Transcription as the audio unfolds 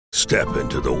Step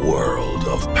into the world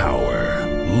of power,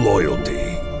 loyalty,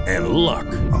 and luck.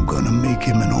 I'm gonna make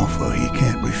him an offer he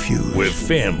can't refuse. With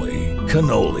family,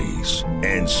 cannolis,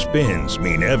 and spins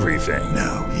mean everything.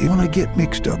 Now, you wanna get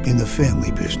mixed up in the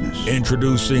family business.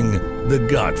 Introducing The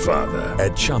Godfather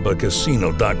at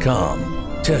ChumbaCasino.com.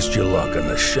 Test your luck in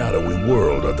the shadowy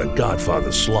world of The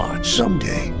Godfather slot.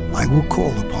 Someday, I will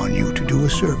call upon you to do a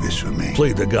service for me.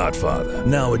 Play The Godfather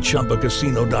now at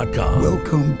ChumbaCasino.com.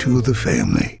 Welcome to the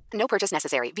family. No purchase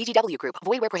necessary. VGW Group.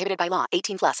 Void where prohibited by law.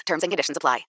 18+. Terms and conditions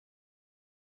apply.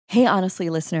 Hey, Honestly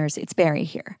listeners, it's Barry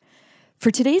here.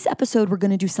 For today's episode, we're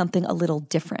going to do something a little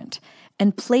different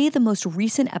and play the most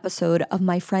recent episode of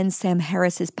my friend Sam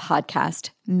Harris's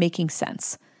podcast, Making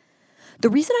Sense. The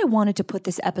reason I wanted to put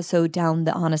this episode down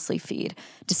the Honestly feed,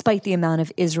 despite the amount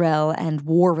of Israel and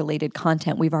war-related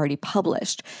content we've already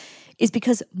published, is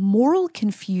because moral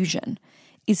confusion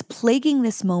is plaguing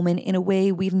this moment in a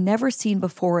way we've never seen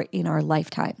before in our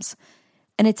lifetimes.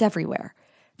 And it's everywhere,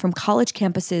 from college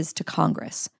campuses to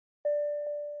Congress.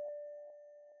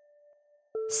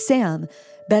 Sam,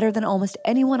 better than almost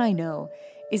anyone I know,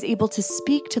 is able to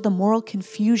speak to the moral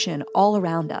confusion all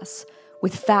around us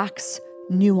with facts,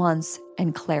 nuance,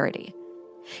 and clarity.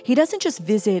 He doesn't just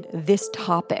visit this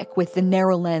topic with the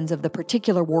narrow lens of the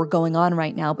particular war going on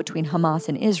right now between Hamas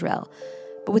and Israel,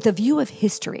 but with a view of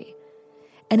history.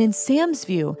 And in Sam's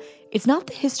view, it's not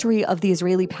the history of the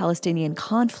Israeli-Palestinian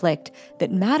conflict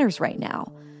that matters right now,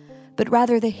 but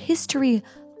rather the history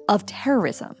of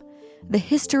terrorism, the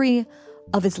history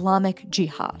of Islamic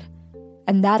jihad.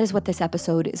 And that is what this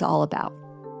episode is all about.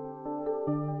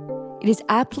 It is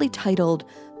aptly titled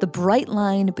The Bright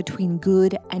Line Between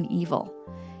Good and Evil.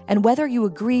 And whether you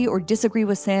agree or disagree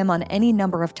with Sam on any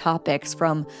number of topics,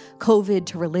 from COVID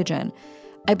to religion,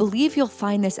 I believe you'll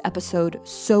find this episode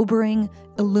sobering,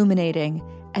 illuminating,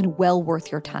 and well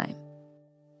worth your time.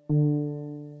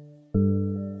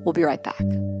 We'll be right back.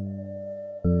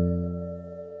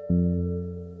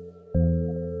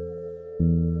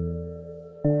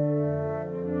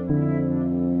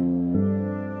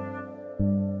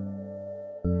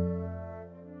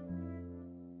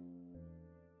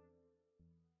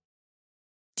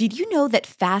 Did you know that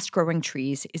Fast Growing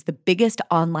Trees is the biggest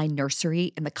online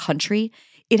nursery in the country?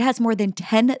 It has more than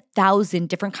 10,000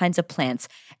 different kinds of plants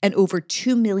and over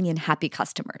 2 million happy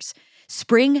customers.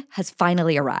 Spring has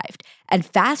finally arrived, and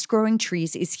Fast Growing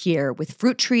Trees is here with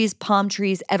fruit trees, palm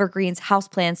trees, evergreens,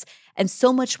 houseplants, and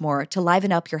so much more to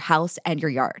liven up your house and your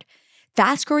yard.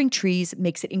 Fast Growing Trees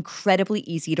makes it incredibly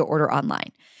easy to order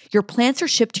online. Your plants are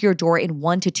shipped to your door in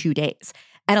 1 to 2 days.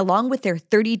 And along with their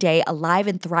 30-day Alive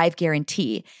and Thrive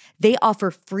guarantee, they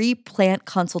offer free plant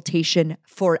consultation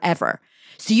forever.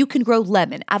 So you can grow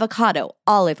lemon, avocado,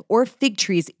 olive, or fig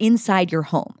trees inside your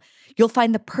home. You'll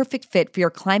find the perfect fit for your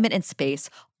climate and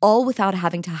space, all without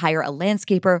having to hire a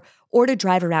landscaper or to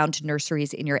drive around to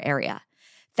nurseries in your area.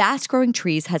 Fast Growing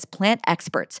Trees has plant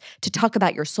experts to talk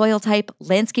about your soil type,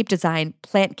 landscape design,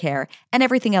 plant care, and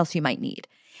everything else you might need.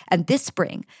 And this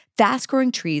spring, Fast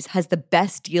Growing Trees has the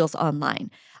best deals online,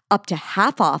 up to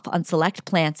half off on select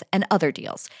plants and other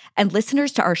deals. And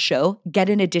listeners to our show get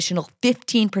an additional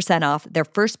 15% off their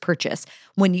first purchase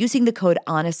when using the code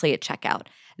HONESTLY at checkout.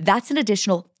 That's an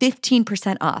additional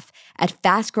 15% off at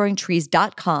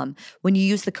fastgrowingtrees.com when you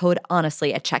use the code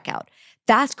HONESTLY at checkout.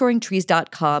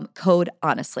 Fastgrowingtrees.com, code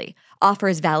HONESTLY. Offer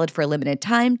is valid for a limited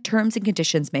time. Terms and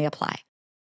conditions may apply.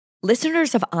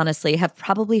 Listeners of Honestly have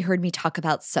probably heard me talk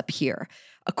about Sapir,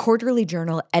 a quarterly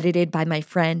journal edited by my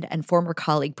friend and former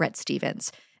colleague Bret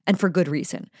Stephens, and for good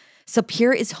reason.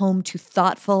 Sapir is home to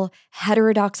thoughtful,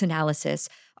 heterodox analysis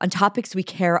on topics we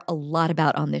care a lot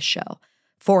about on this show: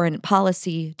 foreign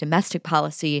policy, domestic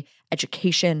policy,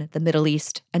 education, the Middle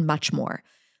East, and much more.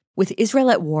 With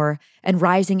Israel at war and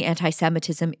rising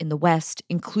anti-Semitism in the West,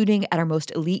 including at our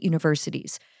most elite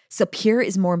universities, Sapir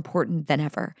is more important than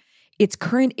ever. Its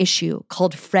current issue,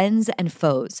 called Friends and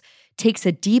Foes, takes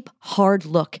a deep, hard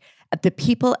look at the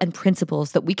people and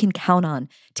principles that we can count on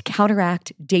to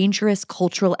counteract dangerous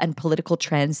cultural and political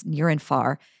trends near and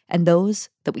far, and those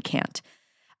that we can't.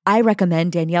 I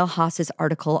recommend Danielle Haas's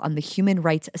article on the human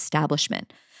rights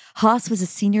establishment. Haas was a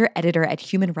senior editor at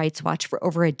Human Rights Watch for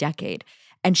over a decade,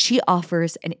 and she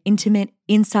offers an intimate,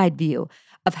 inside view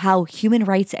of how human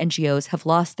rights NGOs have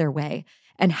lost their way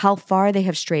and how far they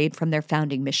have strayed from their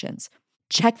founding missions.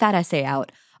 Check that essay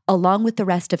out, along with the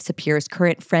rest of Sapir's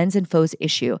current Friends and Foes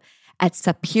issue, at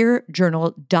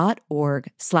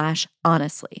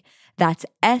sapirjournal.org/honestly. That's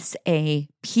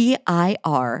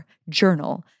SAPIR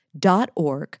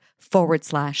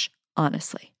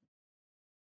journal.org/honestly.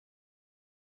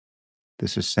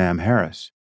 This is Sam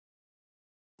Harris.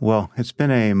 Well, it's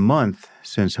been a month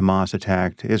since Hamas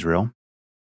attacked Israel,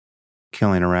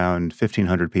 killing around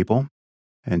 1,500 people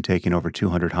and taking over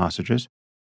 200 hostages.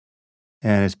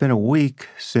 And it's been a week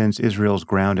since Israel's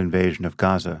ground invasion of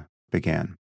Gaza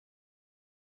began.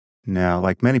 Now,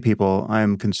 like many people,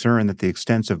 I'm concerned that the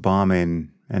extensive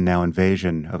bombing and now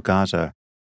invasion of Gaza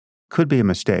could be a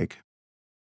mistake.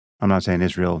 I'm not saying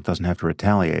Israel doesn't have to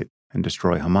retaliate and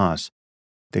destroy Hamas.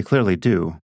 They clearly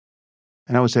do.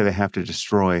 And I would say they have to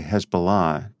destroy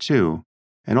Hezbollah, too.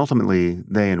 And ultimately,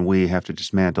 they and we have to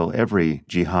dismantle every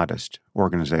jihadist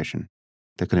organization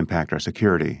that could impact our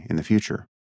security in the future.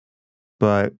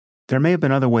 But there may have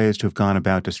been other ways to have gone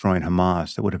about destroying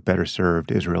Hamas that would have better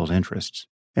served Israel's interests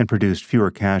and produced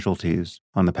fewer casualties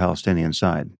on the Palestinian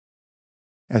side.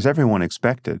 As everyone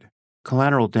expected,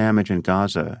 collateral damage in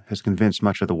Gaza has convinced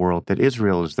much of the world that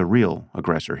Israel is the real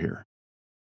aggressor here.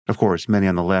 Of course, many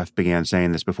on the left began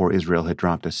saying this before Israel had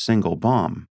dropped a single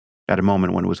bomb, at a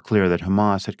moment when it was clear that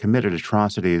Hamas had committed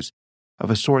atrocities of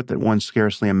a sort that one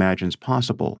scarcely imagines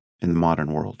possible in the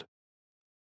modern world.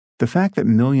 The fact that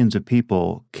millions of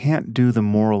people can't do the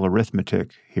moral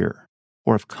arithmetic here,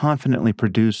 or have confidently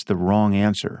produced the wrong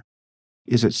answer,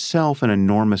 is itself an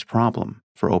enormous problem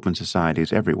for open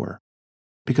societies everywhere.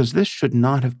 Because this should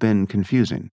not have been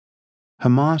confusing.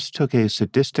 Hamas took a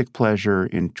sadistic pleasure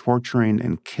in torturing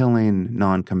and killing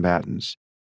non-combatants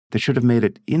that should have made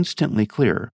it instantly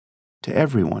clear to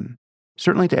everyone,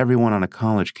 certainly to everyone on a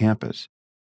college campus,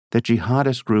 that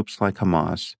jihadist groups like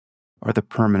Hamas are the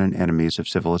permanent enemies of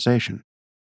civilization.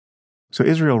 So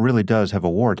Israel really does have a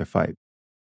war to fight,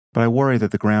 but I worry that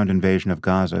the ground invasion of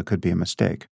Gaza could be a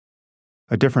mistake.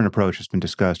 A different approach has been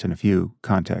discussed in a few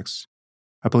contexts.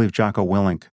 I believe Jocko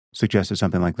Willink suggested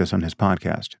something like this on his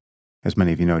podcast. As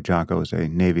many of you know, Jocko is a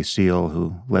Navy SEAL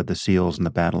who led the SEALs in the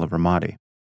Battle of Ramadi,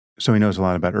 so he knows a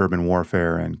lot about urban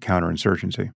warfare and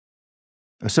counterinsurgency.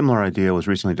 A similar idea was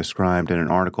recently described in an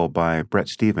article by Bret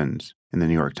Stephens in the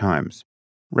New York Times,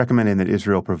 recommending that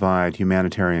Israel provide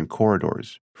humanitarian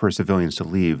corridors for civilians to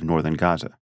leave northern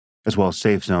Gaza, as well as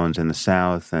safe zones in the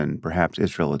south and perhaps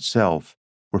Israel itself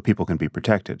where people can be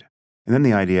protected. And then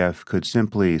the IDF could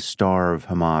simply starve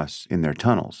Hamas in their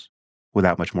tunnels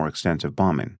without much more extensive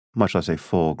bombing, much less a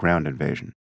full ground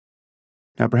invasion.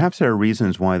 Now, perhaps there are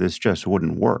reasons why this just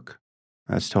wouldn't work.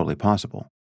 That's totally possible.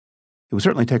 It would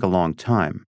certainly take a long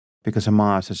time, because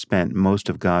Hamas has spent most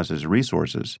of Gaza's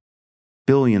resources,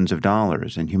 billions of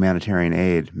dollars in humanitarian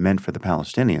aid meant for the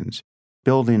Palestinians,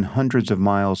 building hundreds of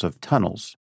miles of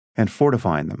tunnels and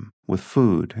fortifying them with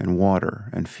food and water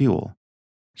and fuel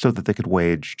so that they could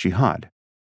wage jihad.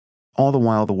 All the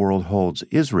while the world holds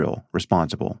Israel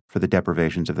responsible for the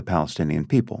deprivations of the Palestinian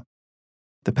people.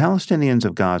 The Palestinians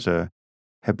of Gaza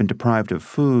have been deprived of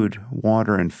food,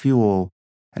 water, and fuel,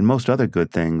 and most other good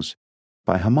things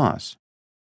by Hamas.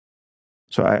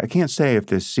 So I can't say if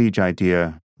this siege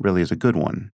idea really is a good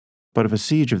one, but if a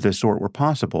siege of this sort were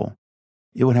possible,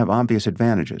 it would have obvious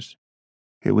advantages.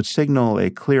 It would signal a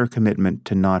clear commitment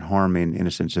to not harming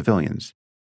innocent civilians,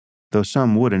 though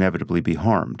some would inevitably be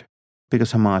harmed,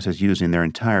 because Hamas is using their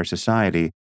entire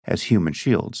society as human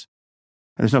shields.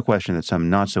 And there's no question that some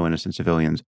not-so-innocent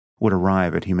civilians would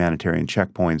arrive at humanitarian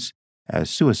checkpoints as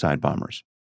suicide bombers,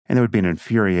 and there would be an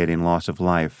infuriating loss of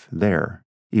life there,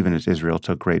 even as Israel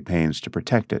took great pains to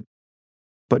protect it.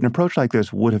 But an approach like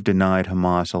this would have denied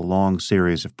Hamas a long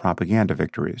series of propaganda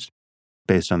victories,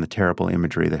 based on the terrible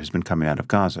imagery that has been coming out of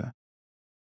Gaza.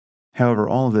 However,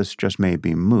 all of this just may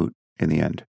be moot in the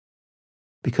end.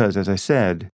 Because, as I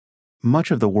said,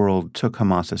 much of the world took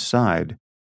Hamas aside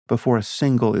before a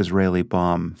single Israeli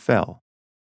bomb fell.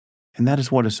 And that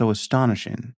is what is so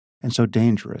astonishing and so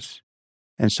dangerous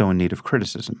and so in need of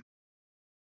criticism.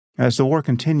 As the war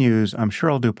continues, I'm sure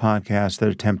I'll do podcasts that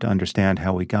attempt to understand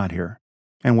how we got here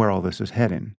and where all this is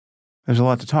heading. There's a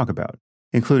lot to talk about,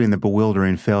 including the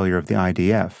bewildering failure of the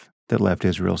IDF that left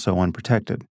Israel so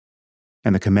unprotected,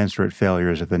 and the commensurate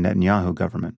failures of the Netanyahu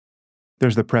government.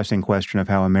 There's the pressing question of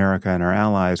how America and our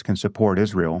allies can support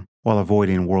Israel while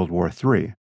avoiding World War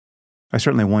III. I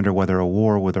certainly wonder whether a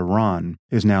war with Iran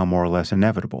is now more or less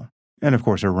inevitable. And of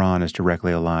course, Iran is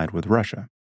directly allied with Russia.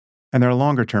 And there are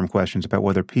longer-term questions about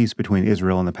whether peace between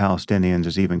Israel and the Palestinians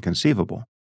is even conceivable.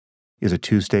 Is a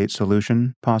two-state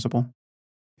solution possible?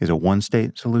 Is a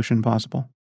one-state solution possible?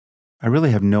 I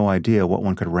really have no idea what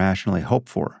one could rationally hope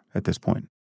for at this point.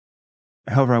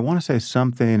 However, I want to say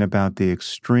something about the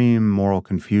extreme moral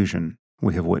confusion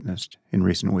we have witnessed in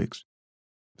recent weeks.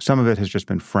 Some of it has just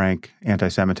been frank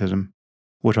anti-Semitism,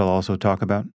 which I'll also talk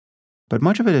about. But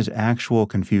much of it is actual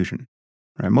confusion.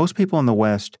 Right? Most people in the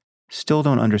West still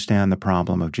don't understand the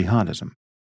problem of jihadism.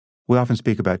 We often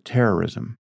speak about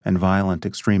terrorism and violent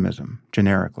extremism,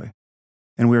 generically.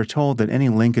 And we are told that any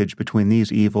linkage between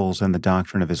these evils and the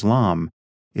doctrine of Islam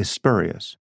is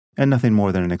spurious, and nothing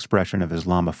more than an expression of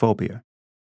Islamophobia.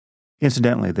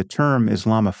 Incidentally, the term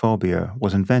Islamophobia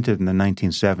was invented in the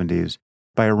 1970s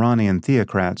by Iranian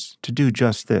theocrats to do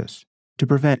just this, to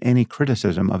prevent any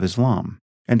criticism of Islam,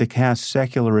 and to cast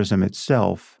secularism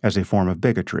itself as a form of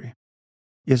bigotry.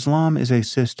 Islam is a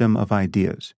system of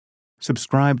ideas,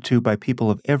 subscribed to by people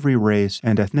of every race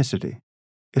and ethnicity.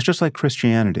 It's just like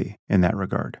Christianity in that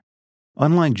regard.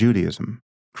 Unlike Judaism,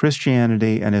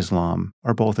 Christianity and Islam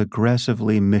are both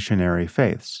aggressively missionary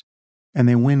faiths, and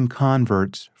they win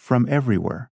converts from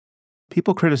everywhere.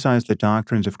 People criticize the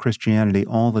doctrines of Christianity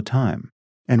all the time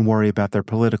and worry about their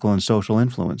political and social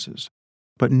influences,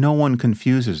 but no one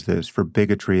confuses this for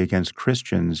bigotry against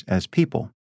Christians as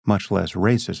people, much less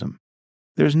racism.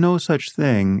 There's no such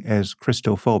thing as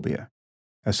Christophobia.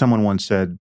 As someone once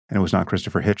said, and it was not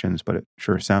Christopher Hitchens, but it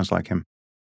sure sounds like him,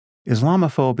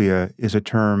 Islamophobia is a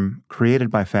term created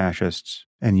by fascists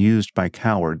and used by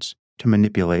cowards to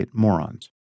manipulate morons.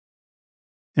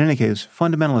 In any case,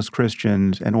 fundamentalist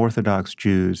Christians and Orthodox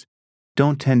Jews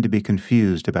don't tend to be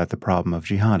confused about the problem of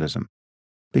jihadism,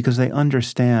 because they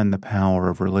understand the power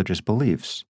of religious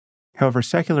beliefs. However,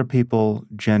 secular people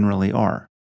generally are.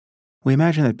 We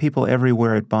imagine that people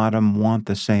everywhere at bottom want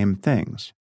the same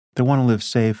things. They want to live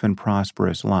safe and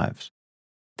prosperous lives.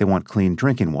 They want clean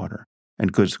drinking water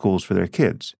and good schools for their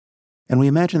kids. And we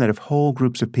imagine that if whole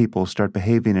groups of people start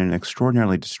behaving in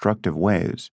extraordinarily destructive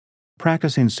ways,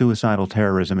 practicing suicidal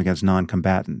terrorism against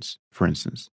non-combatants, for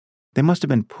instance, they must have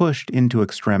been pushed into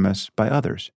extremis by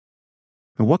others.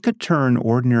 And what could turn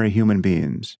ordinary human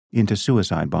beings into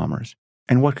suicide bombers?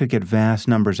 And what could get vast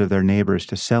numbers of their neighbors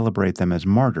to celebrate them as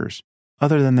martyrs,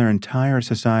 other than their entire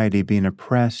society being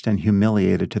oppressed and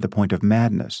humiliated to the point of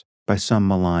madness by some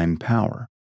malign power?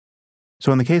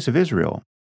 So in the case of Israel,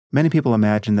 many people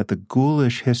imagine that the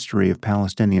ghoulish history of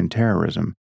Palestinian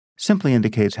terrorism simply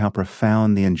indicates how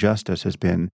profound the injustice has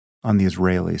been on the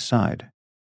Israeli side.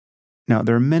 Now,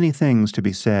 there are many things to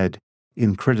be said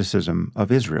in criticism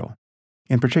of Israel,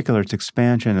 in particular its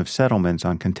expansion of settlements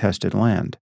on contested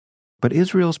land. But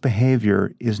Israel's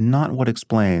behavior is not what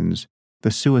explains the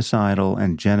suicidal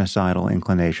and genocidal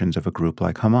inclinations of a group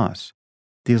like Hamas.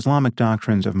 The Islamic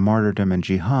doctrines of martyrdom and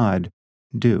jihad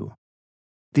do.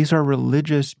 These are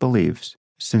religious beliefs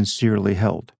sincerely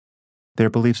held. They're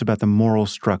beliefs about the moral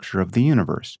structure of the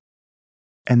universe.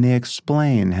 And they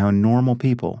explain how normal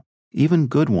people, even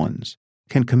good ones,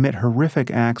 can commit horrific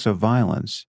acts of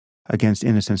violence against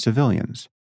innocent civilians,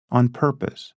 on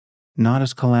purpose, not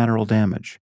as collateral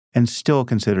damage, and still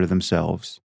consider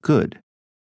themselves good.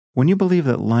 When you believe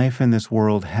that life in this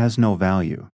world has no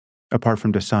value, apart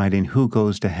from deciding who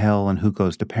goes to hell and who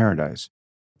goes to paradise,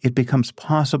 it becomes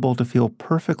possible to feel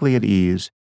perfectly at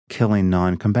ease killing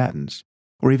non-combatants,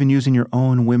 or even using your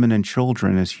own women and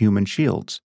children as human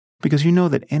shields, because you know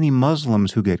that any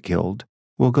Muslims who get killed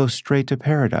will go straight to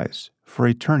paradise for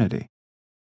eternity.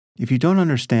 If you don't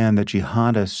understand that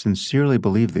jihadists sincerely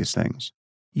believe these things,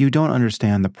 you don't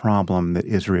understand the problem that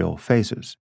Israel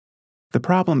faces. The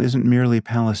problem isn't merely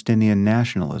Palestinian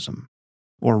nationalism,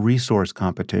 or resource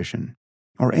competition,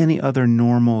 or any other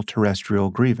normal terrestrial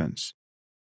grievance.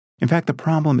 In fact, the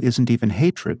problem isn't even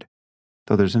hatred,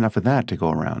 though there's enough of that to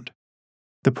go around.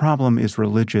 The problem is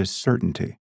religious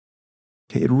certainty.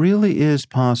 It really is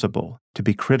possible to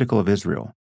be critical of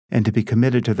Israel and to be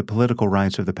committed to the political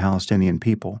rights of the Palestinian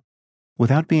people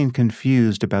without being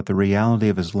confused about the reality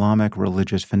of Islamic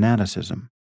religious fanaticism,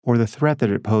 or the threat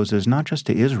that it poses not just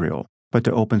to Israel, but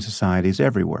to open societies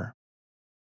everywhere.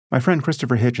 My friend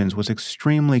Christopher Hitchens was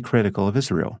extremely critical of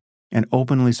Israel and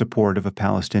openly supportive of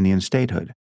Palestinian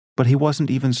statehood, but he wasn't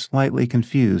even slightly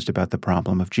confused about the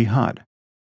problem of jihad.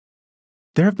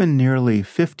 There have been nearly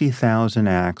 50,000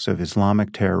 acts of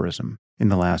Islamic terrorism in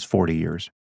the last 40 years,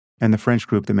 and the French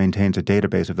group that maintains a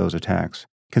database of those attacks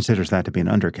considers that to be an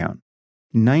undercount.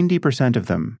 90% of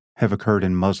them have occurred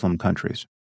in Muslim countries.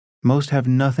 Most have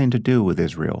nothing to do with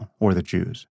Israel or the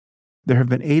Jews. There have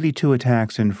been 82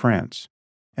 attacks in France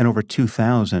and over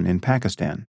 2,000 in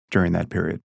Pakistan during that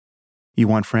period. You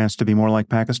want France to be more like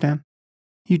Pakistan?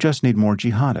 You just need more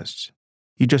jihadists.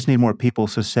 You just need more people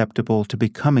susceptible to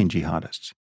becoming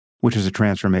jihadists, which is a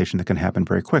transformation that can happen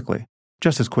very quickly,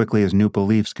 just as quickly as new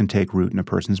beliefs can take root in a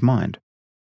person's mind.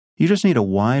 You just need a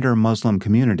wider Muslim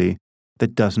community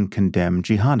that doesn't condemn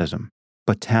jihadism,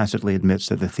 but tacitly admits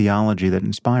that the theology that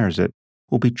inspires it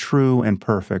will be true and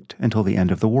perfect until the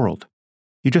end of the world.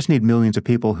 You just need millions of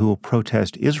people who will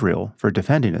protest Israel for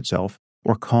defending itself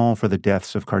or call for the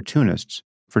deaths of cartoonists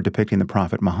for depicting the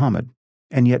Prophet Muhammad.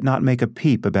 and yet not make a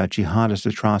peep about jihadist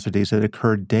atrocities that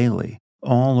occurred daily,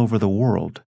 all over the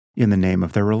world, in the name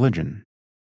of their religion.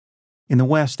 In the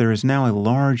West, there is now a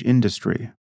large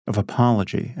industry of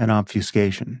apology and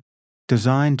obfuscation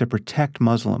designed to protect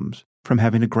Muslims from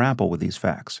having to grapple with these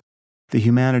facts. The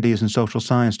humanities and social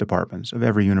science departments of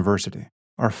every university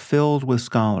are filled with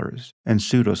scholars and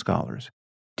pseudo-scholars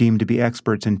deemed to be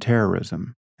experts in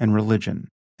terrorism and religion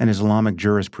and Islamic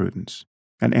jurisprudence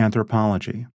and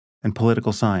anthropology and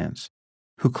political science,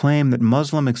 who claim that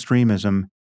Muslim extremism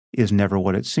is never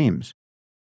what it seems.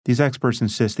 These experts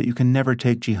insist that you can never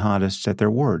take jihadists at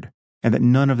their word, and that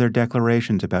none of their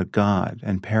declarations about God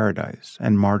and paradise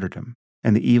and martyrdom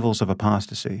and the evils of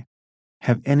apostasy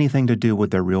have anything to do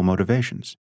with their real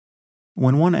motivations.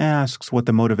 When one asks what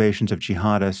the motivations of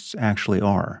jihadists actually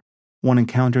are, one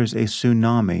encounters a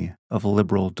tsunami of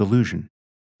liberal delusion.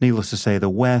 Needless to say, the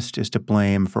West is to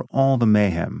blame for all the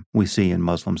mayhem we see in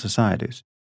Muslim societies.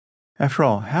 After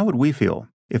all, how would we feel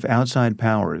if outside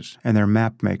powers and their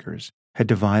map makers had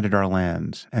divided our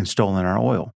lands and stolen our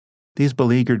oil? These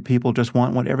beleaguered people just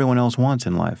want what everyone else wants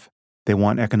in life. They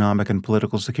want economic and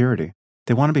political security.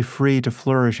 They want to be free to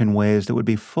flourish in ways that would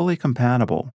be fully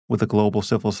compatible with a global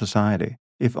civil society,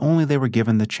 if only they were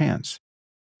given the chance.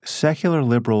 Secular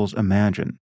liberals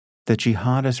imagine that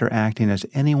jihadists are acting as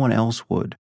anyone else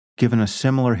would, given a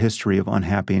similar history of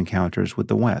unhappy encounters with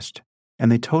the West,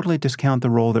 and they totally discount the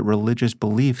role that religious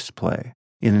beliefs play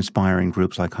in inspiring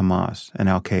groups like Hamas and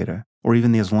Al-Qaeda, or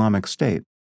even the Islamic State,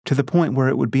 to the point where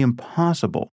it would be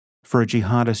impossible for a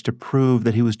jihadist to prove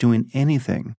that he was doing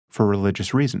anything for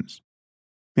religious reasons.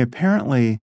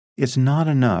 Apparently, it's not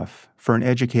enough for an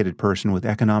educated person with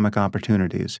economic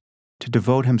opportunities to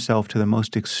devote himself to the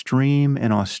most extreme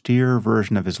and austere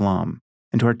version of Islam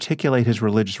and to articulate his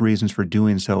religious reasons for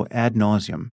doing so ad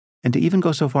nauseum, and to even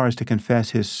go so far as to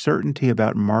confess his certainty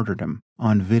about martyrdom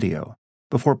on video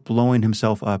before blowing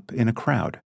himself up in a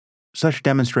crowd. Such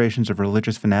demonstrations of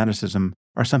religious fanaticism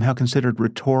are somehow considered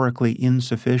rhetorically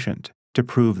insufficient to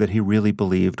prove that he really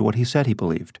believed what he said he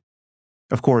believed.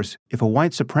 Of course, if a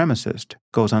white supremacist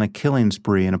goes on a killing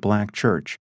spree in a black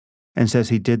church and says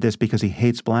he did this because he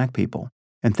hates black people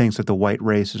and thinks that the white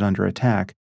race is under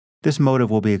attack, this motive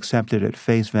will be accepted at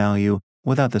face value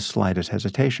without the slightest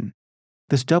hesitation.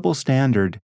 This double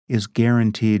standard is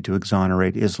guaranteed to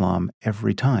exonerate Islam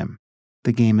every time.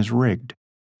 The game is rigged.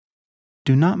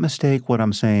 Do not mistake what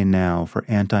I'm saying now for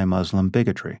anti-Muslim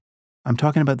bigotry. I'm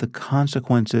talking about the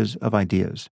consequences of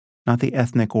ideas, not the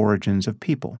ethnic origins of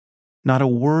people. Not a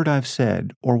word I've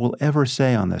said or will ever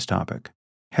say on this topic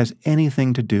has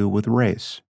anything to do with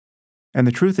race. And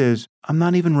the truth is, I'm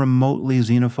not even remotely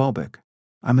xenophobic.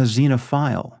 I'm a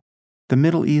xenophile. The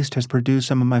Middle East has produced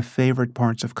some of my favorite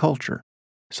parts of culture,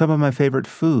 some of my favorite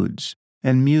foods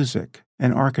and music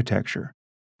and architecture.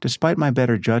 Despite my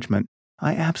better judgment,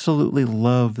 I absolutely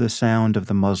love the sound of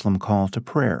the Muslim call to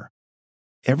prayer.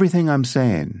 Everything I'm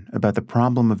saying about the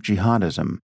problem of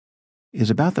jihadism is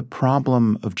about the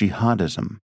problem of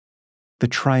jihadism, the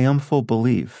triumphal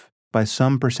belief by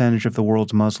some percentage of the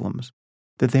world's Muslims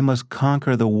that they must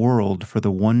conquer the world for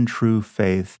the one true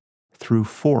faith through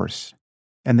force,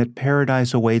 and that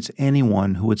paradise awaits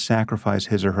anyone who would sacrifice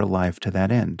his or her life to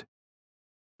that end.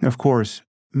 Of course,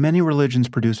 many religions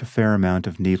produce a fair amount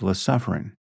of needless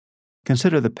suffering.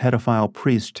 Consider the pedophile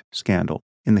priest scandal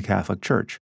in the Catholic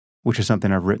Church, which is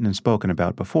something I've written and spoken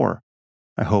about before,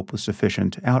 I hope with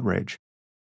sufficient outrage.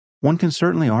 One can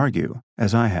certainly argue,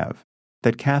 as I have,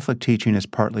 that Catholic teaching is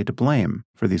partly to blame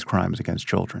for these crimes against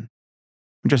children.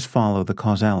 Just follow the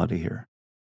causality here.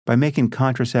 By making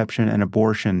contraception and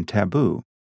abortion taboo,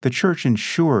 the Church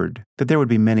ensured that there would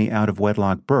be many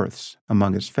out-of-wedlock births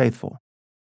among its faithful.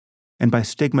 And by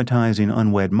stigmatizing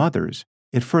unwed mothers,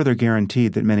 it further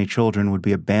guaranteed that many children would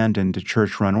be abandoned to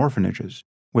church-run orphanages,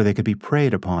 where they could be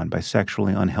preyed upon by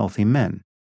sexually unhealthy men.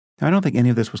 Now, I don't think any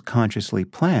of this was consciously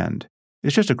planned.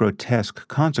 It's just a grotesque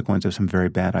consequence of some very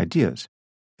bad ideas.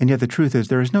 And yet the truth is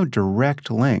there is no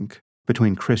direct link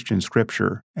between Christian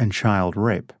scripture and child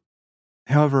rape.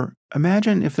 However,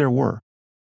 imagine if there were.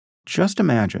 Just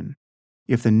imagine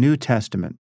if the New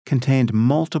Testament contained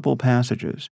multiple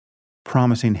passages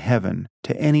promising heaven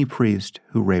to any priest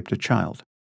who raped a child.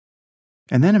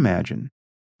 And then imagine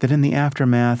that in the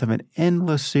aftermath of an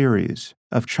endless series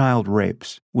of child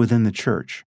rapes within the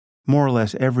church, more or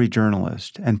less every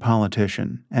journalist and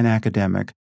politician and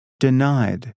academic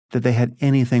denied that they had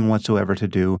anything whatsoever to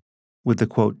do with the,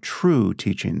 quote, true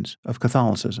teachings of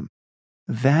Catholicism.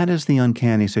 That is the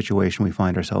uncanny situation we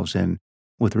find ourselves in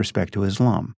with respect to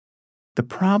Islam. The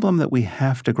problem that we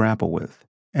have to grapple with,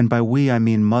 and by we I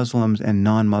mean Muslims and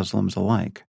non-Muslims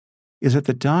alike, is that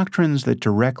the doctrines that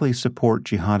directly support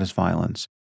jihadist violence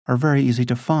are very easy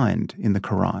to find in the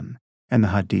Quran and the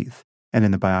Hadith and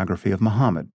in the biography of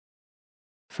Muhammad.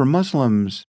 For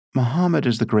Muslims, Muhammad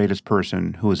is the greatest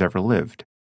person who has ever lived.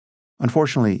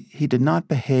 Unfortunately, he did not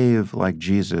behave like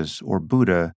Jesus or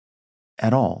Buddha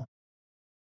at all.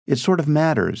 It sort of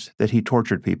matters that he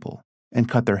tortured people and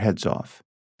cut their heads off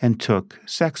and took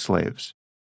sex slaves,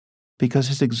 because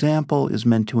his example is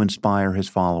meant to inspire his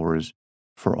followers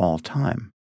for all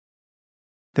time.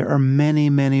 There are many,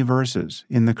 many verses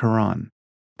in the Quran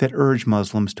that urge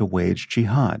Muslims to wage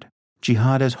jihad.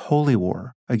 Jihad as holy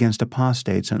war against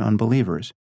apostates and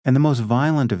unbelievers, and the most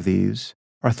violent of these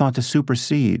are thought to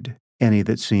supersede any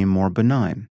that seem more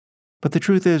benign. But the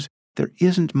truth is, there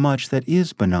isn't much that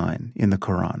is benign in the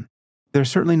Quran. There's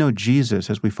certainly no Jesus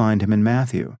as we find him in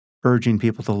Matthew, urging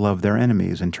people to love their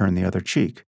enemies and turn the other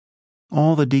cheek.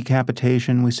 All the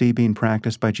decapitation we see being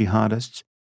practiced by jihadists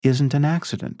isn't an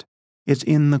accident. It's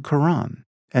in the Quran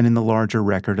and in the larger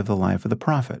record of the life of the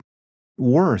Prophet.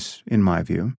 Worse, in my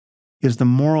view, is the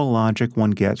moral logic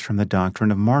one gets from the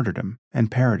doctrine of martyrdom and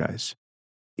paradise.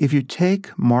 If you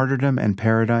take martyrdom and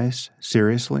paradise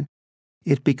seriously,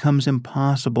 it becomes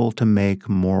impossible to make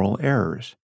moral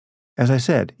errors. As I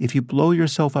said, if you blow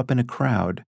yourself up in a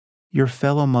crowd, your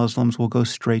fellow Muslims will go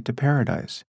straight to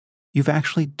paradise. You've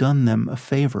actually done them a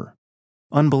favor.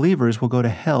 Unbelievers will go to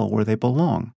hell where they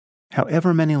belong.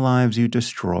 However many lives you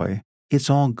destroy, it's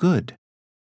all good.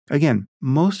 Again,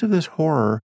 most of this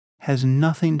horror has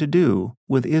nothing to do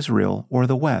with Israel or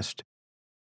the West.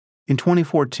 In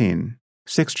 2014,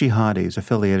 6 jihadis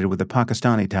affiliated with the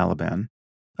Pakistani Taliban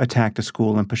attacked a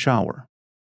school in Peshawar.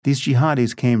 These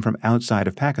jihadis came from outside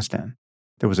of Pakistan.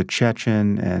 There was a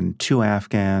Chechen and 2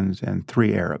 Afghans and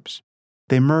 3 Arabs.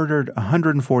 They murdered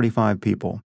 145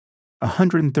 people,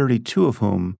 132 of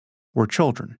whom were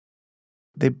children.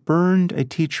 They burned a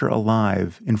teacher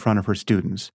alive in front of her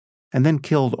students and then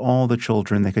killed all the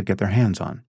children they could get their hands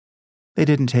on. They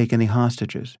didn't take any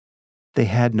hostages. They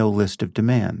had no list of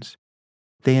demands.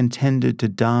 They intended to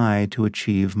die to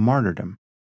achieve martyrdom.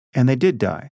 And they did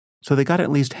die, so they got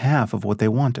at least half of what they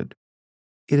wanted.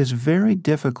 It is very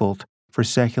difficult for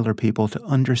secular people to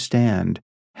understand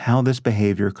how this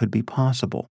behavior could be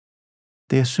possible.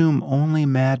 They assume only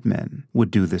madmen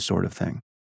would do this sort of thing.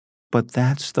 But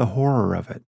that's the horror of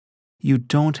it. You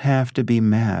don't have to be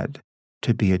mad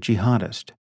to be a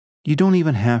jihadist. You don't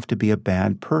even have to be a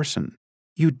bad person.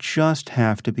 You just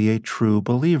have to be a true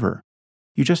believer.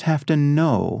 You just have to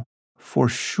know for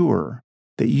sure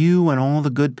that you and all the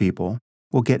good people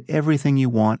will get everything you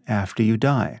want after you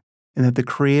die, and that the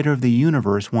creator of the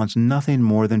universe wants nothing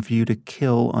more than for you to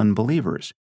kill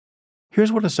unbelievers.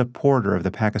 Here's what a supporter of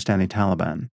the Pakistani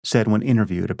Taliban said when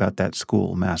interviewed about that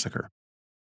school massacre.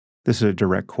 This is a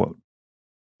direct quote.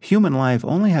 "Human life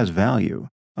only has value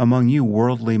among you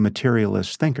worldly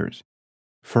materialist thinkers.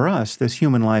 For us, this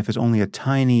human life is only a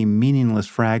tiny, meaningless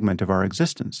fragment of our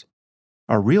existence.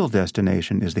 Our real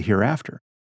destination is the hereafter.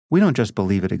 We don't just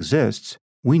believe it exists,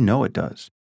 we know it does.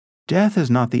 Death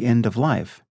is not the end of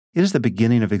life. It is the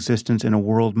beginning of existence in a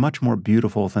world much more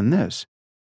beautiful than this.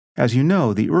 As you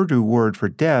know, the Urdu word for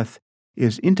death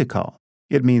is intikal.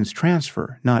 It means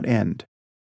transfer, not end.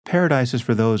 Paradise is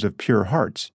for those of pure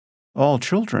hearts. All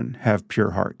children have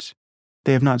pure hearts.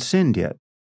 They have not sinned yet.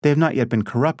 They have not yet been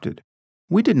corrupted.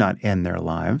 We did not end their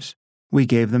lives. We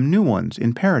gave them new ones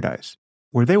in paradise,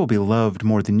 where they will be loved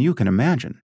more than you can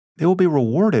imagine. They will be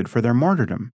rewarded for their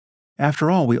martyrdom. After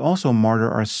all, we also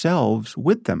martyr ourselves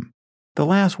with them. The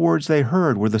last words they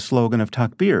heard were the slogan of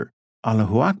Takbir,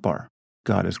 Allahu Akbar,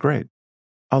 God is great.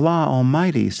 Allah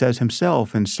Almighty says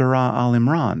himself in Surah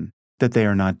Al-Imran that they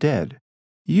are not dead.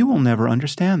 You will never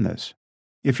understand this.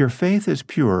 If your faith is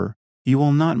pure, you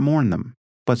will not mourn them,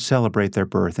 but celebrate their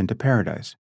birth into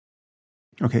paradise."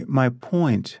 Okay, my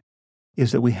point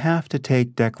is that we have to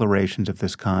take declarations of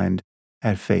this kind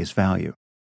at face value,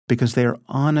 because they are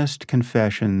honest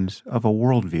confessions of a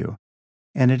worldview,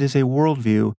 and it is a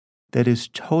worldview that is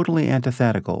totally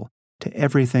antithetical to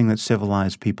everything that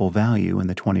civilized people value in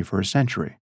the 21st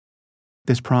century.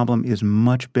 This problem is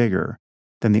much bigger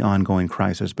than the ongoing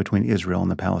crisis between Israel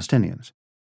and the Palestinians.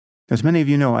 As many of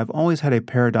you know, I've always had a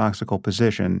paradoxical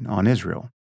position on Israel.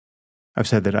 I've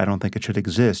said that I don't think it should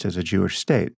exist as a Jewish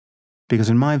state, because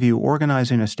in my view,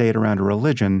 organizing a state around a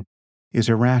religion is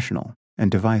irrational and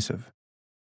divisive.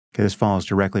 Okay, this follows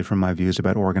directly from my views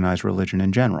about organized religion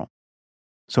in general.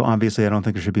 So obviously I don't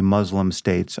think there should be Muslim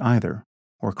states either,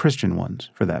 or Christian ones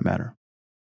for that matter.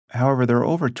 However, there are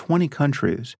over 20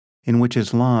 countries in which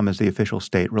Islam is the official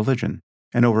state religion,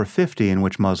 and over 50 in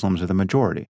which Muslims are the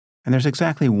majority. And there's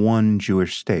exactly one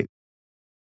Jewish state.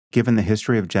 given the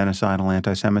history of genocidal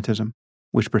anti-Semitism,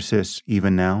 which persists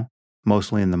even now,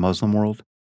 mostly in the Muslim world,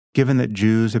 given that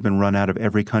Jews have been run out of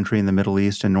every country in the Middle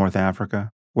East and North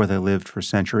Africa, where they lived for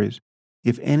centuries,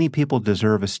 if any people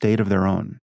deserve a state of their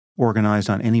own, organized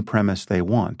on any premise they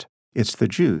want, it's the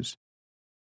Jews.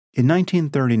 In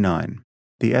 1939,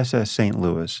 the SS St.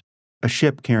 Louis, a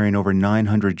ship carrying over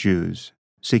 900 Jews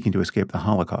seeking to escape the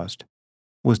Holocaust,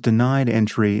 was denied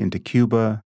entry into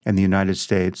Cuba and the United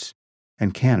States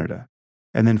and Canada,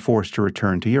 and then forced to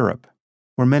return to Europe,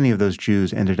 where many of those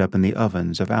Jews ended up in the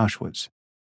ovens of Auschwitz.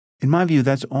 In my view,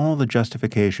 that's all the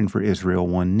justification for Israel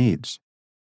one needs.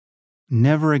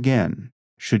 Never again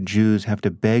should Jews have to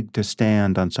beg to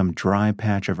stand on some dry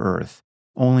patch of earth,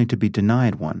 only to be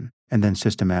denied one and then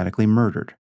systematically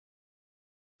murdered.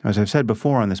 As I've said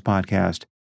before on this podcast,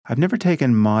 I've never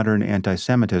taken modern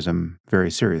anti-Semitism very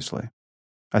seriously.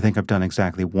 I think I've done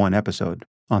exactly one episode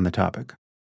on the topic.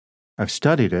 I've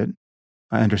studied it.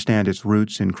 I understand its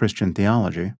roots in Christian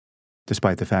theology,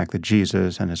 despite the fact that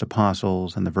Jesus and his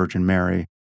apostles and the Virgin Mary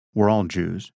were all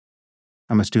Jews.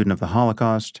 I'm a student of the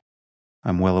Holocaust.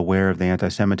 I'm well aware of the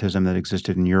anti-Semitism that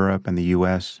existed in Europe and the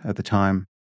U.S. at the time.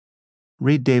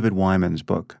 Read David Wyman's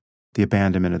book, The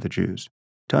Abandonment of the Jews,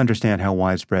 to understand how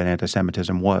widespread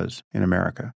anti-Semitism was in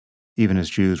America, even as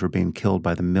Jews were being killed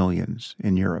by the millions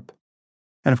in Europe.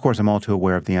 And of course, I'm all too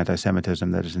aware of the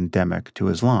anti-Semitism that is endemic to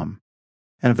Islam,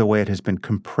 and of the way it has been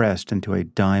compressed into a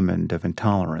diamond of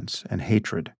intolerance and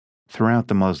hatred throughout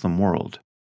the Muslim world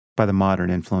by the modern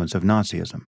influence of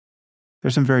Nazism.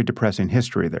 There's some very depressing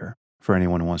history there for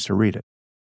anyone who wants to read it.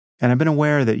 And I've been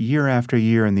aware that year after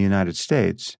year in the United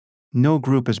States, no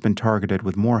group has been targeted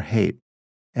with more hate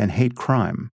and hate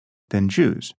crime than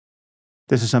Jews.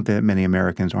 This is something that many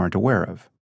Americans aren't aware of.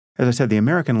 As I said, the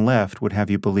American left would have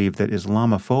you believe that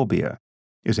Islamophobia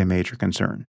is a major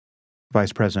concern.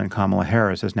 Vice President Kamala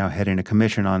Harris is now heading a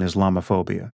commission on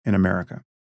Islamophobia in America,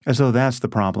 as though that's the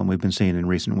problem we've been seeing in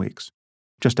recent weeks.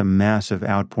 Just a massive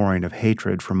outpouring of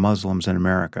hatred for Muslims in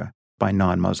America by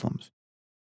non-Muslims.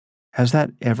 Has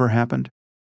that ever happened?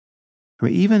 I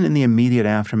mean, even in the immediate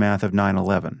aftermath of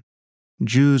 9/11,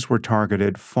 Jews were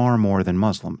targeted far more than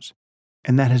Muslims,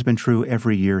 and that has been true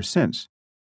every year since.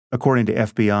 According to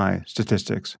FBI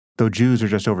statistics, though Jews are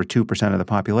just over 2% of the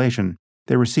population,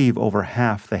 they receive over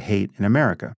half the hate in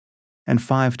America, and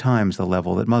 5 times the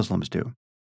level that Muslims do.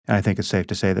 And I think it's safe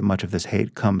to say that much of this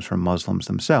hate comes from Muslims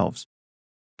themselves.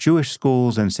 Jewish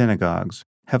schools and synagogues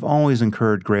have always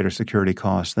incurred greater security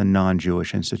costs than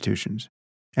non-Jewish institutions,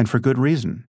 and for good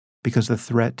reason, because the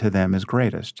threat to them is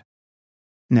greatest.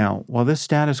 Now, while this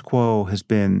status quo has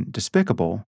been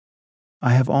despicable,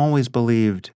 I have always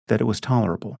believed that it was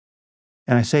tolerable.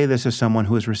 And I say this as someone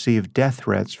who has received death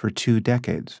threats for 2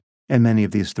 decades, and many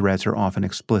of these threats are often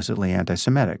explicitly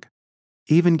anti-Semitic.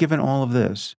 Even given all of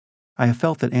this, I have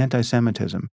felt that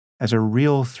anti-Semitism, as a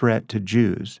real threat to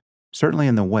Jews, certainly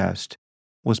in the West,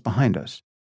 was behind us.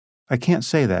 I can't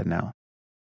say that now.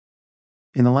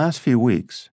 In the last few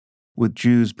weeks, with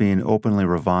Jews being openly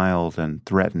reviled and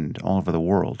threatened all over the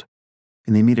world,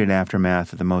 in the immediate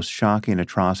aftermath of the most shocking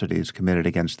atrocities committed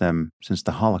against them since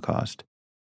the Holocaust,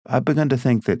 I've begun to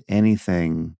think that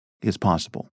anything is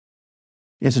possible.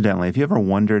 Incidentally, have you ever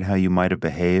wondered how you might have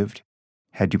behaved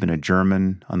had you been a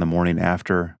German on the morning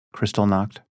after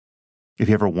Kristallnacht? If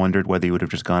you ever wondered whether you would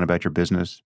have just gone about your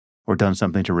business or done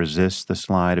something to resist the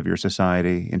slide of your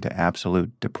society into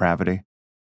absolute depravity?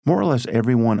 More or less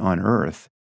everyone on Earth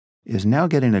is now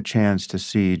getting a chance to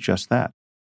see just that.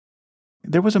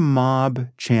 There was a mob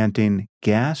chanting,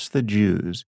 "Gas the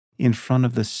Jews," in front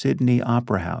of the Sydney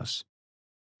Opera House.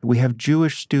 We have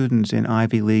Jewish students in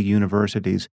Ivy League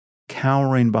universities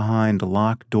cowering behind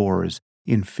locked doors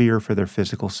in fear for their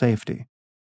physical safety.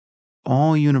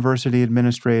 All university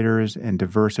administrators and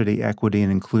diversity, equity,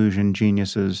 and inclusion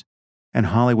geniuses and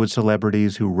Hollywood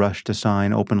celebrities who rushed to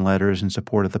sign open letters in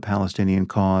support of the Palestinian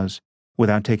cause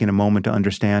without taking a moment to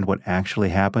understand what actually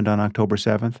happened on October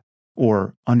 7th,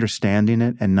 or understanding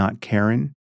it and not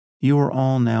caring, you are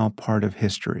all now part of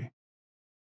history.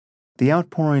 The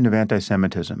outpouring of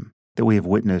anti-Semitism that we have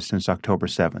witnessed since October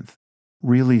 7th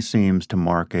really seems to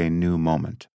mark a new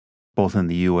moment, both in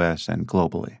the U.S. and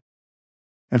globally.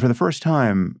 And for the first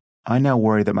time, I now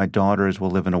worry that my daughters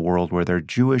will live in a world where their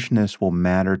Jewishness will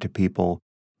matter to people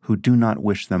who do not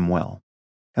wish them well,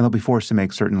 and they'll be forced to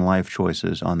make certain life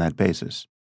choices on that basis.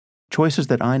 Choices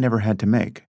that I never had to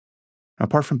make.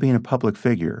 Apart from being a public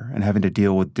figure and having to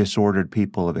deal with disordered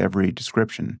people of every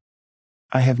description,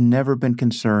 I have never been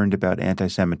concerned about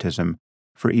anti-Semitism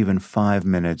for even 5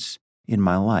 minutes in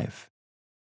my life.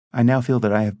 I now feel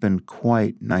that I have been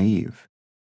quite naive,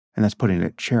 and that's putting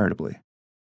it charitably.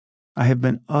 I have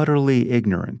been utterly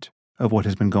ignorant of what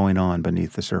has been going on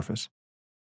beneath the surface.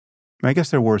 I guess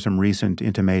there were some recent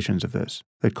intimations of this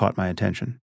that caught my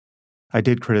attention. I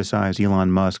did criticize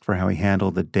Elon Musk for how he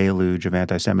handled the deluge of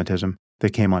anti-Semitism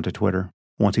that came onto Twitter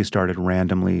once he started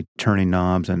randomly turning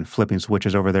knobs and flipping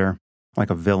switches over there,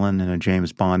 like a villain in a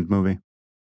James Bond movie.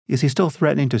 Is he still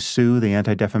threatening to sue the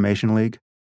Anti-Defamation League?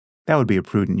 That would be a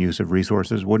prudent use of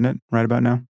resources, wouldn't it, right about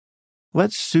now?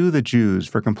 Let's sue the Jews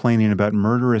for complaining about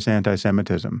murderous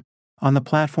anti-Semitism on the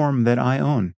platform that I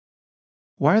own.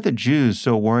 Why are the Jews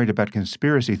so worried about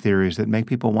conspiracy theories that make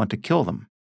people want to kill them?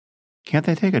 Can't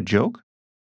they take a joke?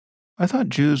 I thought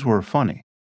Jews were funny.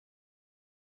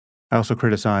 I also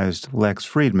criticized Lex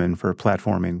Fridman for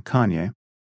platforming Kanye.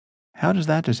 How does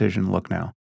that decision look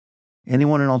now?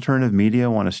 Anyone in alternative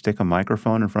media want to stick a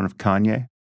microphone in front of Kanye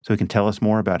so he can tell us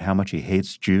more about how much he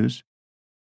hates Jews?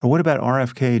 Or what about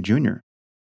RFK Jr.?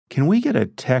 Can we get a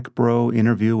tech bro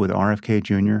interview with RFK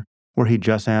Jr. where he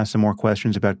just asks some more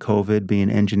questions about COVID being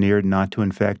engineered not to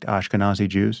infect Ashkenazi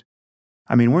Jews?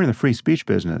 I mean, we're in the free speech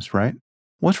business, right?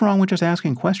 What's wrong with just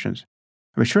asking questions?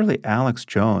 I mean, surely Alex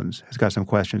Jones has got some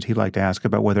questions he'd like to ask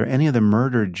about whether any of the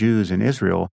murdered Jews in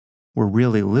Israel were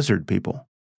really lizard people.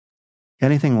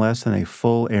 Anything less than a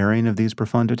full airing of these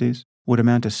profundities would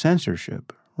amount to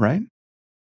censorship, right?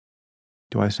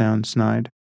 Do I sound snide?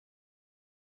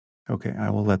 Okay, I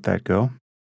will let that go.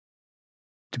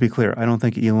 To be clear, I don't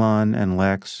think Elon and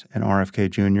Lex and RFK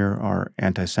Jr. are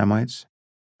anti-Semites.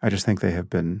 I just think they have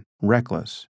been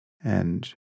reckless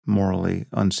and morally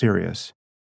unserious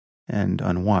and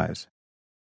unwise.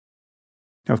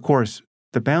 Now, of course,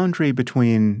 the boundary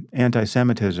between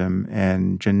anti-Semitism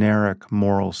and generic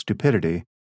moral stupidity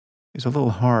is a little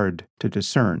hard to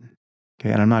discern,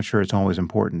 okay? And I'm not sure it's always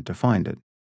important to find it.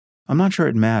 I'm not sure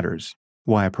it matters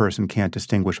why a person can't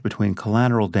distinguish between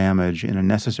collateral damage in a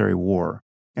necessary war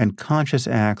and conscious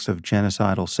acts of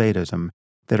genocidal sadism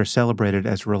that are celebrated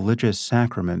as religious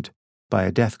sacrament by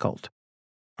a death cult.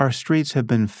 Our streets have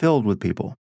been filled with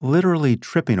people literally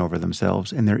tripping over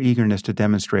themselves in their eagerness to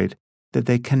demonstrate that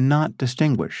they cannot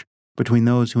distinguish between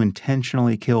those who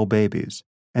intentionally kill babies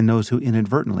and those who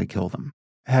inadvertently kill them,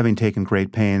 having taken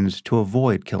great pains to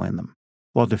avoid killing them,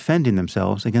 while defending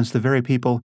themselves against the very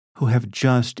people who have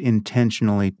just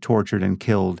intentionally tortured and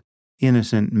killed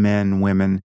innocent men,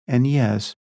 women, and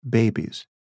yes, babies,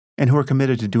 and who are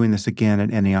committed to doing this again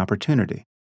at any opportunity,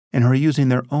 and who are using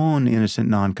their own innocent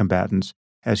non-combatants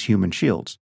as human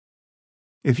shields.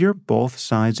 If you're both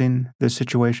siding this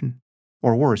situation,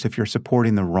 or worse, if you're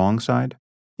supporting the wrong side,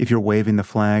 if you're waving the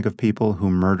flag of people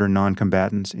who murder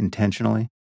non-combatants intentionally,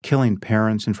 killing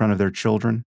parents in front of their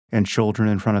children and children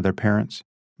in front of their parents,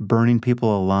 burning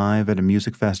people alive at a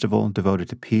music festival devoted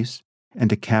to peace, and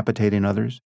decapitating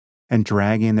others, and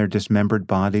dragging their dismembered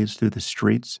bodies through the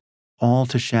streets, all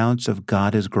to shouts of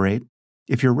God is great,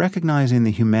 if you're recognizing the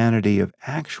humanity of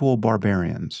actual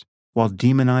barbarians while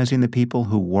demonizing the people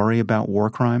who worry about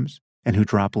war crimes and who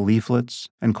drop leaflets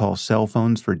and call cell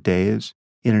phones for days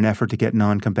in an effort to get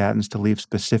non-combatants to leave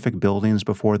specific buildings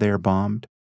before they are bombed,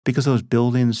 because those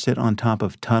buildings sit on top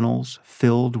of tunnels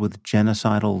filled with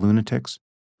genocidal lunatics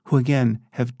who, again,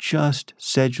 have just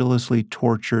sedulously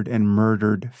tortured and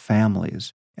murdered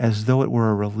families as though it were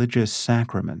a religious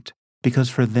sacrament, because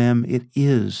for them it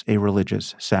is a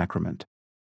religious sacrament.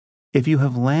 If you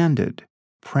have landed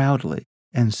proudly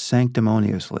and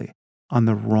sanctimoniously on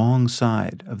the wrong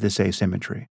side of this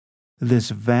asymmetry,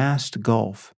 this vast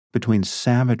gulf between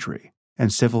savagery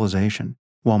and civilization,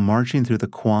 while marching through the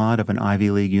quad of an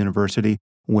Ivy League university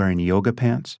wearing yoga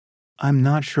pants, I'm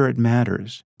not sure it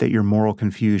matters that your moral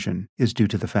confusion is due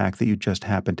to the fact that you just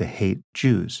happen to hate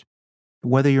Jews.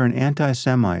 Whether you're an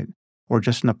anti-Semite or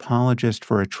just an apologist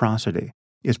for atrocity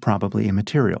is probably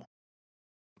immaterial.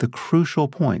 The crucial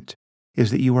point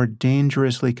is that you are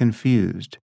dangerously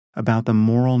confused about the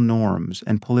moral norms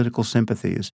and political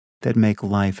sympathies that make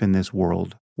life in this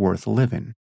world worth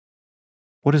living.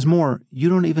 What is more, you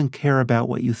don't even care about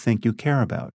what you think you care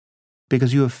about,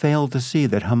 because you have failed to see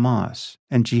that Hamas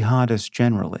and jihadists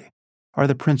generally are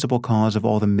the principal cause of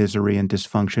all the misery and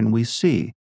dysfunction we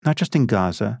see, not just in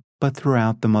Gaza, but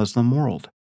throughout the Muslim world.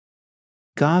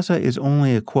 Gaza is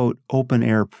only a, quote,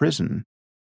 open-air prison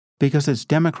because its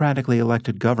democratically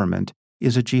elected government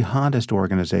is a jihadist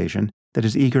organization that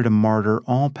is eager to martyr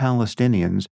all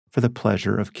Palestinians for the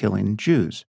pleasure of killing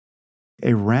Jews.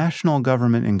 A rational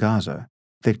government in Gaza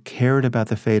that cared about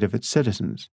the fate of its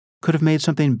citizens could have made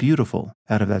something beautiful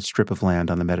out of that strip of land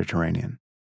on the Mediterranean,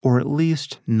 or at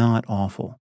least not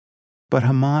awful. But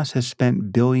Hamas has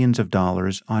spent billions of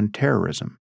dollars on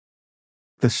terrorism.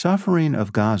 The suffering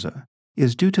of Gaza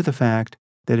is due to the fact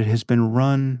that it has been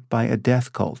run by a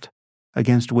death cult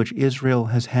against which Israel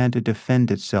has had to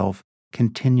defend itself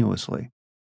continuously.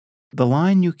 The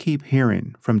line you keep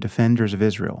hearing from defenders of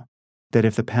Israel, that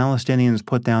if the Palestinians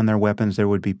put down their weapons, there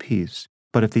would be peace,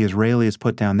 but if the Israelis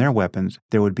put down their weapons,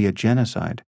 there would be a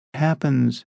genocide,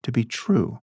 happens to be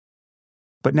true.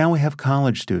 But now we have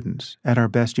college students at our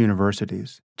best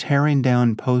universities tearing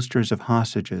down posters of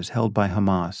hostages held by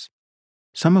Hamas,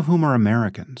 some of whom are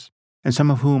Americans, and some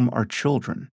of whom are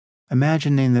children,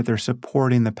 imagining that they're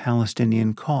supporting the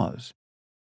Palestinian cause.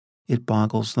 It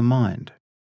boggles the mind.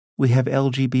 We have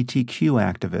LGBTQ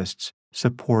activists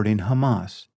supporting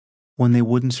Hamas when they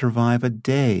wouldn't survive a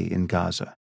day in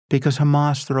Gaza because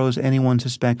Hamas throws anyone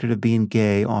suspected of being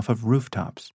gay off of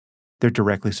rooftops. They're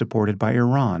directly supported by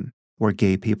Iran, where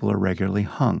gay people are regularly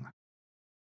hung.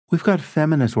 We've got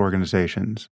feminist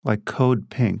organizations like Code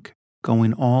Pink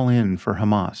going all in for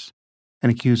Hamas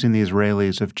and accusing the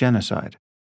Israelis of genocide.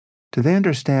 Do they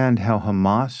understand how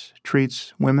Hamas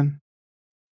treats women?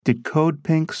 Did Code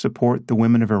Pink support the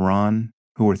women of Iran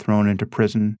who were thrown into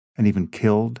prison and even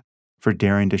killed for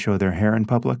daring to show their hair in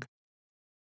public?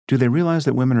 Do they realize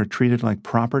that women are treated like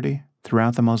property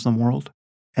throughout the Muslim world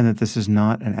and that this is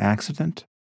not an accident?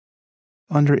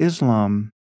 Under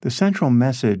Islam, the central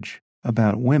message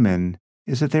about women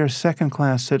is that they are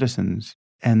second-class citizens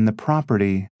and the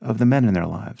property of the men in their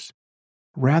lives.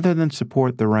 Rather than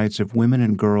support the rights of women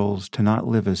and girls to not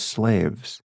live as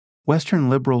slaves, Western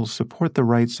liberals support the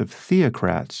rights of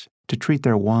theocrats to treat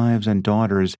their wives and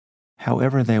daughters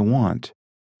however they want,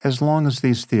 as long as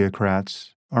these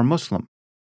theocrats are Muslim.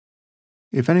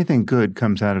 If anything good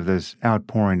comes out of this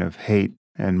outpouring of hate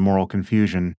and moral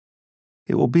confusion,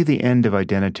 it will be the end of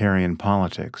identitarian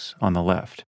politics on the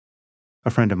left. A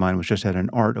friend of mine was just at an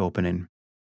art opening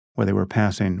where they were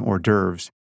passing hors d'oeuvres,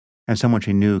 and someone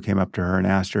she knew came up to her and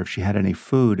asked her if she had any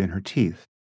food in her teeth.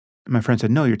 And my friend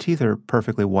said, "No, your teeth are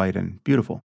perfectly white and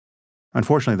beautiful."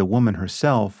 Unfortunately, the woman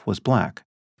herself was black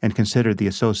and considered the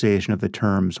association of the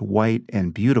terms white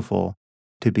and beautiful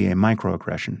to be a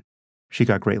microaggression. She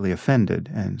got greatly offended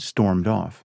and stormed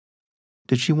off.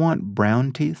 Did she want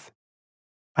brown teeth?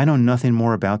 I know nothing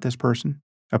more about this person,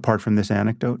 apart from this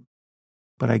anecdote,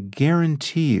 but I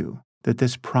guarantee you that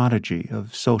this prodigy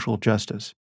of social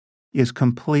justice is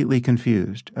completely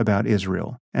confused about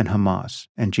Israel and Hamas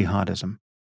and jihadism.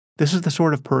 This is the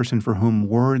sort of person for whom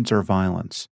words are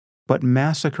violence, but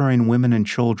massacring women and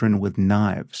children with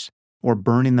knives or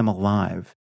burning them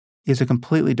alive is a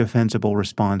completely defensible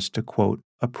response to, quote,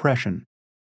 oppression.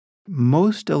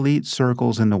 Most elite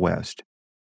circles in the West,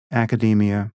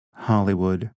 academia,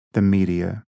 Hollywood, the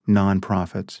media,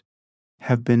 nonprofits,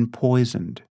 have been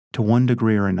poisoned to one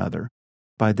degree or another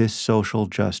by this social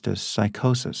justice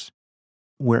psychosis,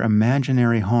 where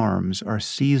imaginary harms are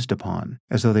seized upon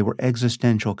as though they were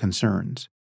existential concerns,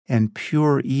 and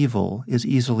pure evil is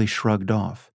easily shrugged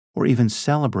off or even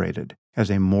celebrated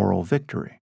as a moral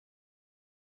victory.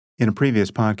 In a previous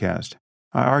podcast,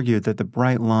 I argued that the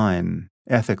bright line,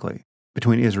 ethically,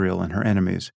 between Israel and her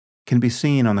enemies can be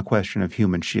seen on the question of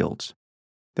human shields.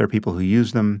 There are people who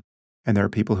use them, and there are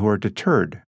people who are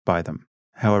deterred by them,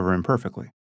 however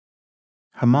imperfectly.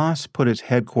 Hamas put its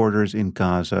headquarters in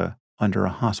Gaza under a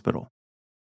hospital.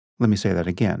 Let me say that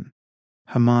again.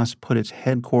 Hamas put its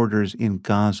headquarters in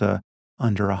Gaza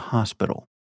under a hospital.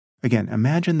 Again,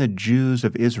 imagine the Jews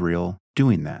of Israel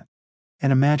doing that,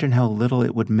 and imagine how little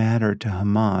it would matter to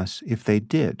Hamas if they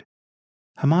did.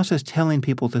 Hamas is telling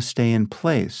people to stay in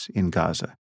place in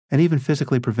Gaza, and even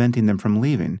physically preventing them from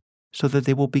leaving, so that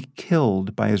they will be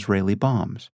killed by Israeli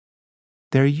bombs.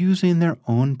 They're using their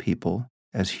own people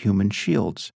as human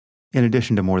shields, in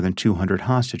addition to more than 200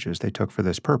 hostages they took for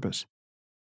this purpose.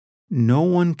 No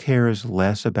one cares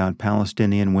less about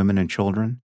Palestinian women and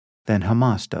children than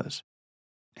Hamas does.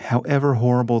 However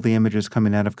horrible the images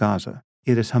coming out of Gaza,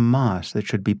 it is Hamas that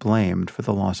should be blamed for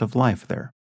the loss of life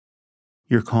there.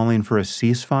 You're calling for a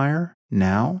ceasefire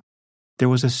now? There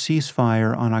was a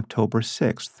ceasefire on October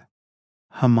 6th.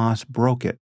 Hamas broke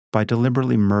it by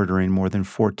deliberately murdering more than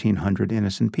 1,400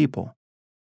 innocent people.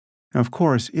 Now, of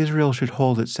course, Israel should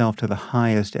hold itself to the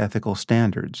highest ethical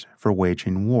standards for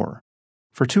waging war,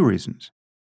 for two reasons.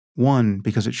 One,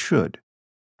 because it should.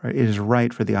 Right? It is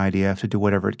right for the IDF to do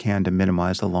whatever it can to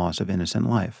minimize the loss of innocent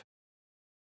life.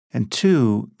 And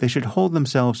two, they should hold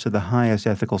themselves to the highest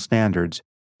ethical standards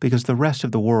because the rest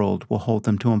of the world will hold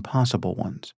them to impossible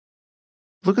ones.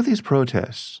 Look at these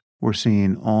protests we're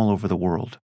seeing all over the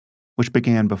world, which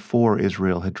began before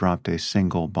Israel had dropped a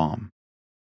single bomb.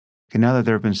 Okay, now that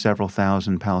there have been several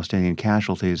thousand Palestinian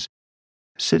casualties,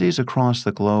 cities across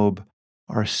the globe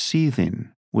are seething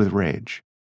with rage.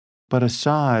 But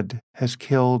Assad has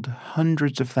killed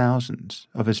hundreds of thousands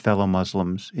of his fellow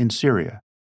Muslims in Syria.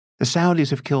 The Saudis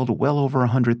have killed well over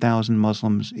 100,000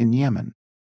 Muslims in Yemen.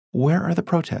 Where are the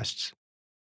protests?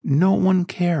 No one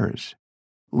cares,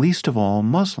 least of all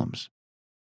Muslims.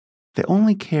 They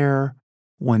only care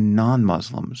when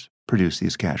non-Muslims produce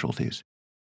these casualties,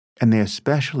 and they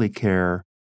especially care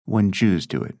when Jews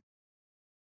do it.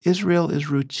 Israel is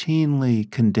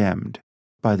routinely condemned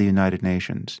by the United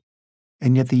Nations,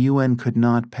 and yet the UN could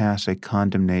not pass a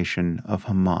condemnation of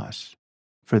Hamas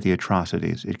for the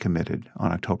atrocities it committed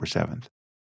on October 7th.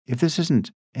 If this isn't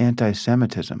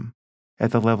anti-Semitism at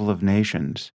the level of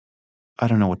nations, I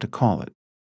don't know what to call it.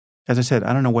 As I said,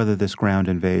 I don't know whether this ground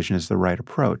invasion is the right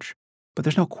approach, but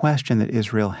there's no question that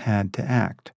Israel had to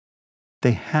act.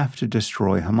 They have to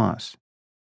destroy Hamas.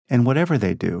 And whatever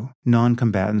they do,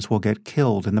 non-combatants will get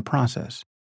killed in the process.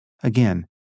 Again,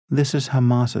 this is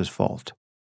Hamas's fault.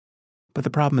 But the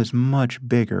problem is much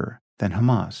bigger than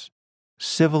Hamas.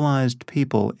 Civilized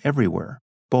people everywhere,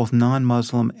 both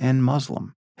non-Muslim and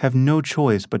Muslim, have no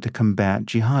choice but to combat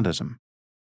jihadism.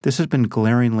 This has been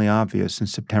glaringly obvious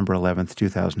since September 11,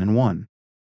 2001,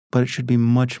 but it should be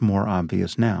much more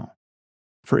obvious now.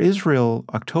 For Israel,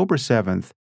 October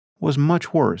 7th was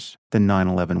much worse than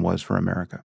 9/11 was for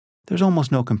America. There's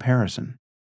almost no comparison.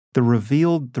 The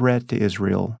revealed threat to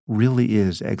Israel really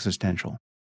is existential.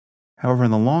 However,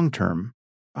 in the long term,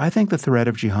 I think the threat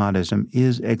of jihadism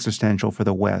is existential for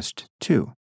the West,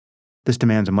 too. This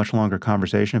demands a much longer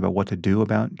conversation about what to do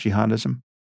about jihadism.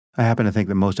 I happen to think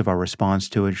that most of our response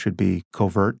to it should be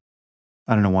covert.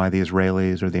 I don't know why the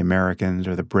Israelis or the Americans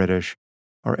or the British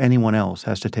or anyone else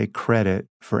has to take credit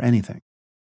for anything.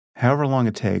 However long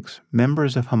it takes,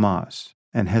 members of Hamas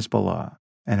and Hezbollah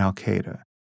and Al-Qaeda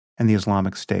and the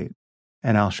Islamic State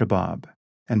and Al-Shabaab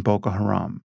and Boko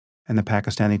Haram and the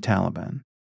Pakistani Taliban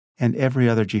and every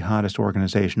other jihadist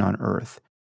organization on earth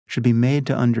should be made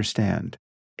to understand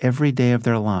every day of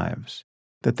their lives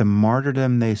that the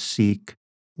martyrdom they seek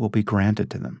will be granted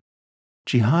to them.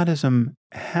 Jihadism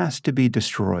has to be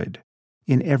destroyed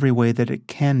in every way that it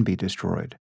can be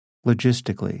destroyed,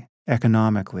 logistically,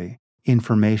 economically,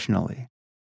 informationally,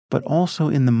 but also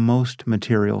in the most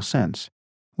material sense,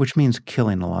 which means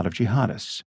killing a lot of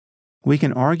jihadists. We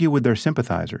can argue with their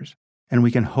sympathizers, and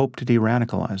we can hope to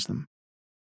de-radicalize them,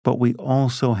 but we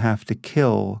also have to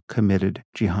kill committed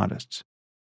jihadists.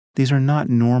 These are not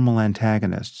normal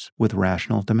antagonists with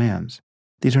rational demands.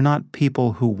 These are not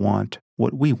people who want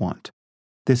what we want.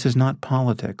 This is not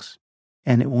politics,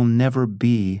 and it will never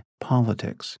be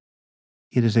politics.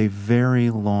 It is a very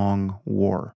long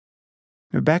war.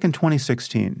 Back in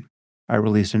 2016, I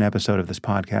released an episode of this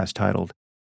podcast titled,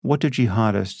 What Do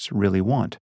Jihadists Really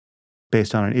Want?,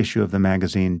 based on an issue of the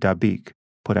magazine Dabiq,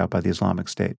 put out by the Islamic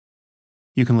State.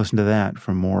 You can listen to that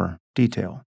for more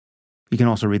detail. You can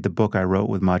also read the book I wrote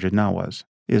with Maajid Nawaz,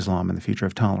 Islam and the Future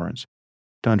of Tolerance,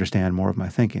 to understand more of my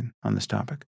thinking on this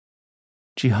topic.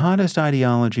 Jihadist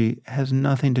ideology has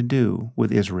nothing to do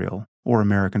with Israel or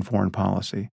American foreign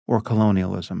policy or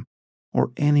colonialism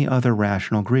or any other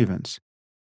rational grievance,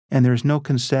 and there is no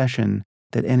concession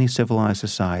that any civilized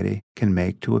society can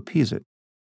make to appease it.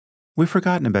 We've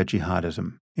forgotten about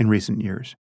jihadism in recent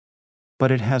years, but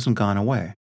it hasn't gone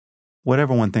away.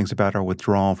 Whatever one thinks about our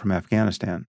withdrawal from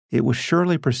Afghanistan, it was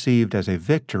surely perceived as a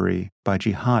victory by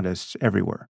jihadists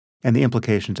everywhere, and the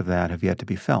implications of that have yet to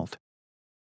be felt.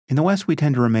 In the West, we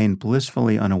tend to remain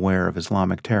blissfully unaware of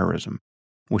Islamic terrorism,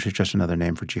 which is just another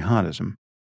name for jihadism.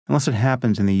 Unless it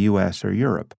happens in the US or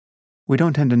Europe, we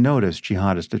don't tend to notice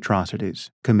jihadist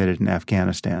atrocities committed in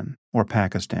Afghanistan or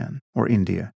Pakistan or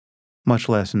India, much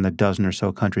less in the dozen or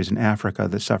so countries in Africa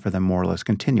that suffer them more or less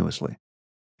continuously.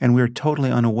 And we are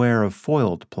totally unaware of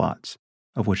foiled plots,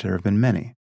 of which there have been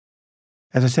many.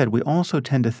 As I said, we also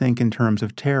tend to think in terms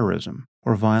of terrorism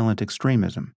or violent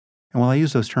extremism. And while I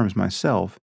use those terms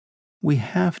myself, we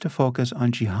have to focus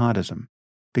on jihadism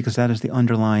because that is the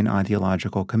underlying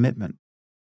ideological commitment.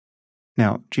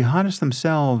 Now, jihadists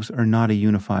themselves are not a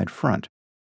unified front.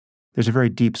 There's a very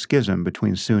deep schism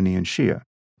between Sunni and Shia,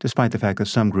 despite the fact that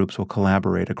some groups will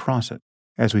collaborate across it,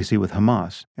 as we see with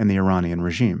Hamas and the Iranian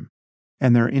regime.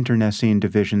 And there are internecine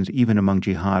divisions even among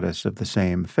jihadists of the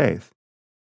same faith.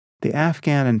 The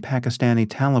Afghan and Pakistani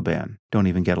Taliban don't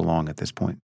even get along at this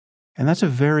point. And that's a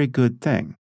very good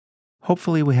thing.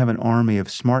 Hopefully we have an army of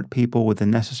smart people with the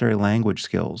necessary language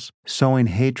skills, sowing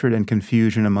hatred and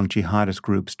confusion among jihadist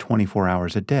groups 24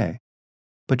 hours a day.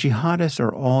 But jihadists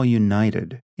are all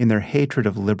united in their hatred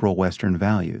of liberal Western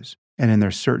values, and in their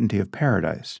certainty of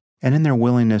paradise, and in their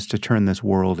willingness to turn this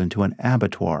world into an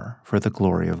abattoir for the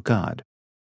glory of God.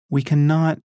 We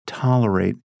cannot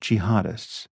tolerate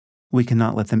jihadists we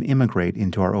cannot let them immigrate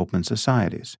into our open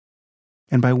societies.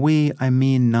 And by we, I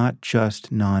mean not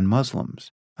just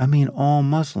non-Muslims. I mean all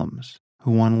Muslims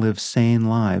who want to live sane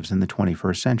lives in the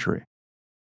 21st century.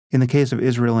 In the case of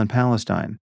Israel and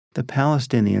Palestine, the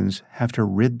Palestinians have to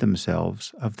rid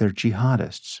themselves of their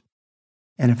jihadists.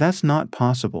 And if that's not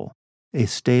possible, a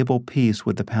stable peace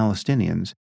with the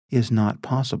Palestinians is not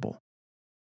possible.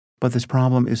 But this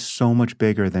problem is so much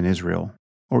bigger than Israel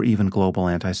or even global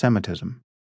anti-Semitism.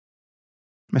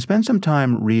 I spent some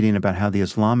time reading about how the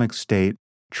Islamic State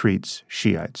treats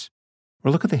Shiites,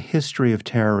 or look at the history of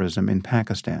terrorism in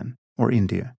Pakistan or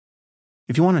India.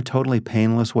 If you want a totally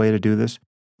painless way to do this,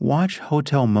 watch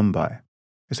Hotel Mumbai.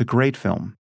 It's a great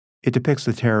film. It depicts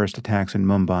the terrorist attacks in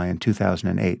Mumbai in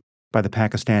 2008 by the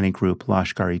Pakistani group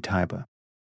Lashkar-e-Taiba.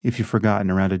 If you've forgotten,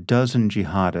 around a dozen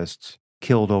jihadists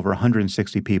killed over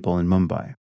 160 people in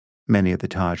Mumbai, many at the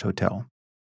Taj Hotel.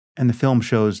 And the film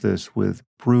shows this with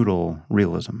brutal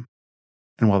realism.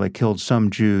 And while they killed some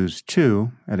Jews,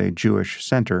 too, at a Jewish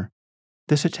center,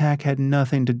 this attack had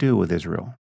nothing to do with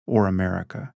Israel, or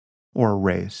America, or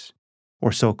race,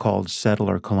 or so-called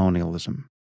settler colonialism,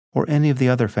 or any of the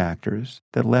other factors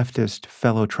that leftist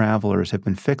fellow travelers have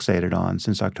been fixated on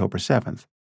since October 7th.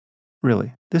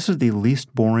 Really, this is the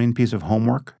least boring piece of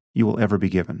homework you will ever be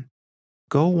given.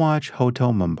 Go watch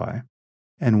Hotel Mumbai,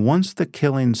 and once the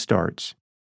killing starts,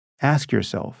 ask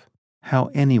yourself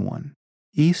how anyone,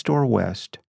 East or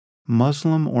West,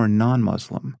 Muslim or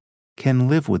non-Muslim, can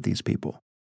live with these people.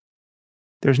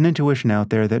 There's an intuition out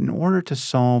there that in order to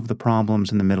solve the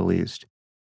problems in the Middle East,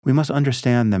 we must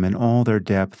understand them in all their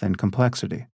depth and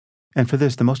complexity. And for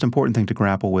this, the most important thing to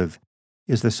grapple with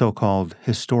is the so-called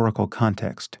historical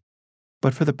context.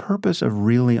 But for the purpose of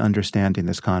really understanding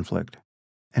this conflict,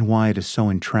 and why it is so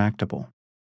intractable,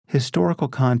 historical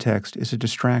context is a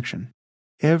distraction.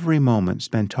 Every moment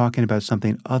spent talking about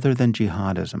something other than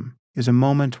jihadism is a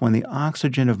moment when the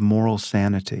oxygen of moral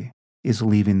sanity is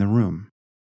leaving the room.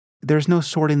 There's no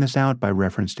sorting this out by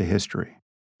reference to history,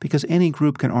 because any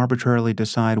group can arbitrarily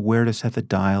decide where to set the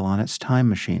dial on its time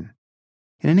machine.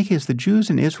 In any case, the Jews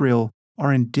in Israel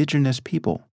are indigenous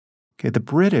people. Okay, the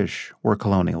British were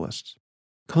colonialists.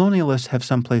 Colonialists have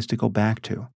some place to go back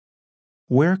to.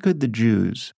 Where could the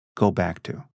Jews go back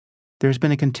to? There's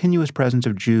been a continuous presence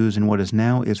of Jews in what is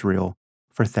now Israel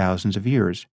for thousands of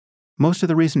years. Most of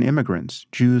the recent immigrants,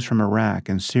 Jews from Iraq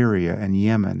and Syria and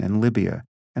Yemen and Libya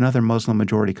and other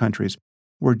Muslim-majority countries,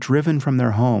 were driven from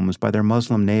their homes by their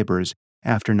Muslim neighbors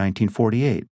after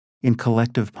 1948 in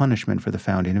collective punishment for the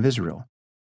founding of Israel.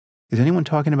 Is anyone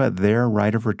talking about their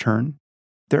right of return?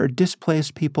 There are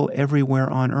displaced people everywhere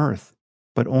on earth,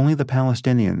 but only the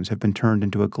Palestinians have been turned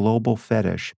into a global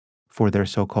fetish for their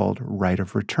so-called right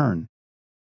of return.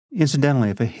 Incidentally,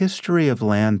 if a history of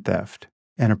land theft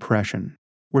and oppression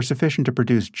were sufficient to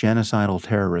produce genocidal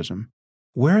terrorism,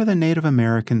 where are the Native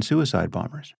American suicide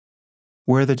bombers?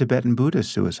 Where are the Tibetan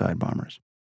Buddhist suicide bombers?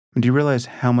 And do you realize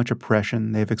how much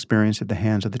oppression they've experienced at the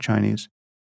hands of the Chinese?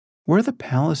 Where are the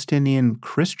Palestinian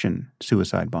Christian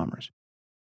suicide bombers?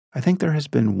 I think there has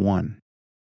been one.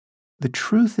 The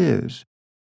truth is,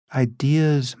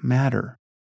 ideas matter.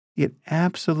 It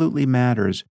absolutely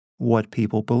matters what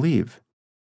people believe.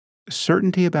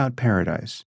 Certainty about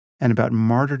paradise and about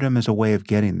martyrdom as a way of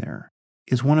getting there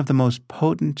is one of the most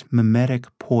potent mimetic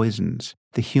poisons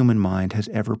the human mind has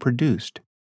ever produced.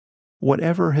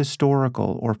 Whatever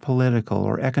historical or political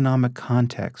or economic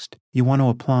context you want to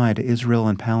apply to Israel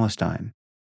and Palestine,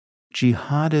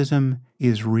 jihadism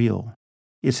is real.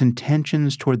 Its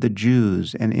intentions toward the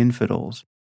Jews and infidels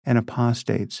and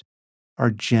apostates are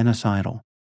genocidal.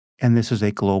 And this is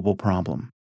a global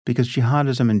problem, because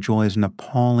jihadism enjoys an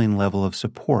appalling level of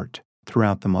support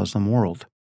throughout the Muslim world,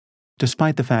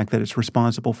 despite the fact that it's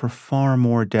responsible for far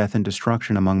more death and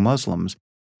destruction among Muslims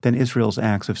than Israel's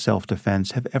acts of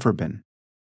self-defense have ever been.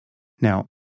 Now,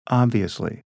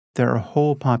 obviously, there are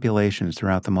whole populations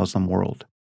throughout the Muslim world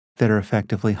that are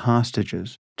effectively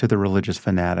hostages to the religious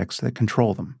fanatics that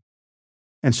control them.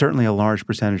 And certainly a large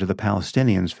percentage of the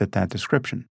Palestinians fit that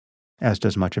description, as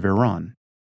does much of Iran.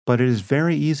 But it is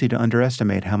very easy to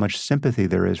underestimate how much sympathy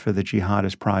there is for the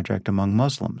jihadist project among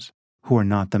Muslims, who are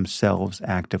not themselves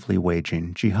actively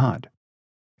waging jihad.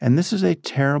 And this is a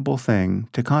terrible thing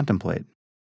to contemplate.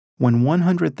 When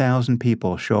 100,000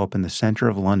 people show up in the center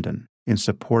of London in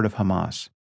support of Hamas,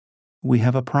 we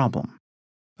have a problem.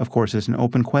 Of course, it's an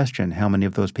open question how many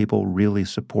of those people really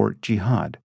support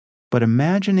jihad. But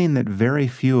imagining that very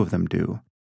few of them do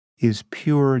is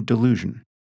pure delusion.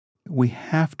 We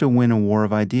have to win a war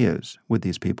of ideas with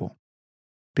these people.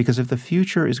 Because if the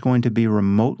future is going to be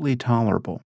remotely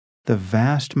tolerable, the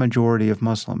vast majority of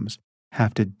Muslims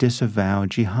have to disavow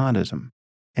jihadism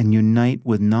and unite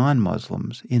with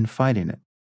non-Muslims in fighting it.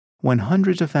 When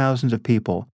hundreds of thousands of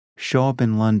people show up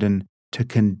in London to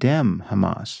condemn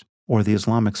Hamas or the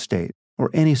Islamic State or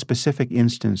any specific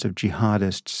instance of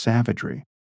jihadist savagery,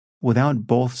 without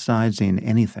both sides saying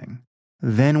anything,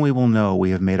 then we will know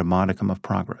we have made a modicum of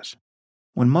progress.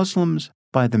 When Muslims,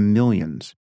 by the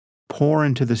millions, pour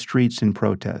into the streets in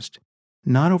protest,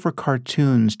 not over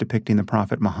cartoons depicting the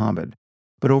Prophet Muhammad,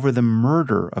 but over the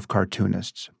murder of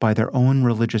cartoonists by their own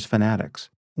religious fanatics,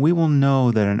 we will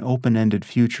know that an open-ended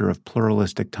future of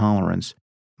pluralistic tolerance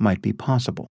might be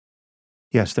possible.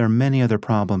 Yes, there are many other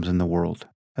problems in the world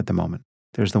at the moment.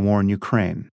 There's the war in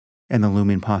Ukraine and the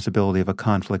looming possibility of a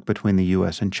conflict between the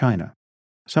U.S. and China.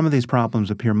 Some of these problems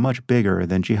appear much bigger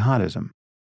than jihadism,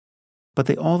 but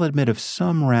they all admit of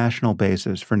some rational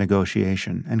basis for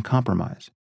negotiation and compromise.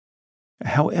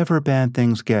 However bad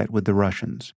things get with the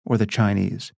Russians or the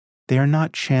Chinese, they are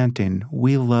not chanting,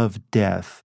 "We love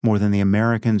death," more than the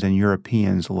Americans and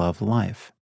Europeans love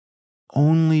life.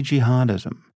 Only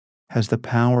jihadism has the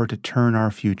power to turn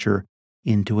our future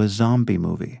into a zombie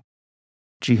movie.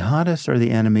 Jihadists are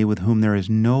the enemy with whom there is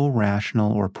no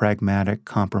rational or pragmatic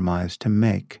compromise to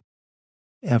make,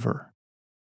 ever.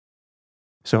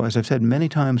 So, as I've said many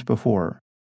times before,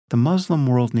 the Muslim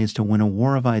world needs to win a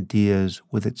war of ideas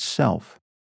with itself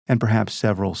and perhaps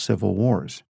several civil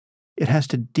wars. It has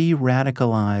to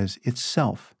de-radicalize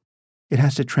itself. It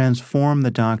has to transform the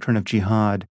doctrine of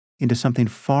jihad into something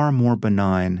far more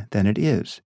benign than it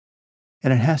is.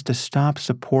 And it has to stop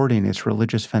supporting its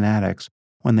religious fanatics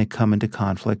when they come into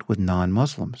conflict with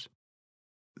non-Muslims.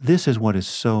 This is what is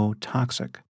so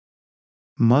toxic.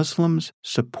 Muslims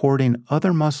supporting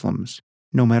other Muslims,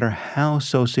 no matter how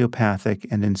sociopathic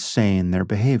and insane their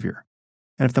behavior.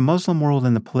 And if the Muslim world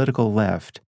and the political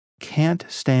left can't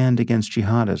stand against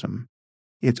jihadism,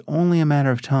 it's only a matter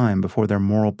of time before their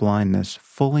moral blindness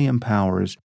fully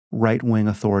empowers right-wing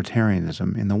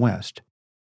authoritarianism in the West.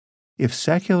 If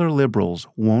secular liberals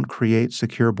won't create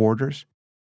secure borders,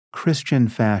 Christian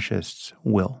fascists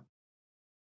will.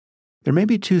 There may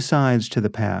be two sides to the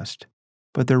past,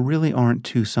 but there really aren't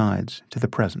two sides to the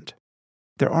present.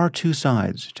 There are two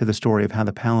sides to the story of how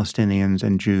the Palestinians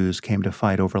and Jews came to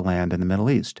fight over land in the Middle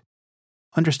East.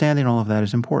 Understanding all of that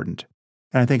is important,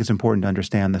 and I think it's important to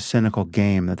understand the cynical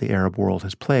game that the Arab world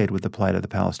has played with the plight of the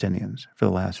Palestinians for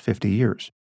the last 50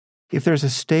 years. If there's a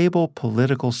stable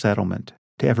political settlement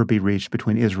to ever be reached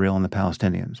between Israel and the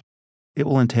Palestinians, it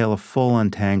will entail a full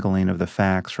untangling of the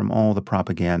facts from all the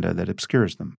propaganda that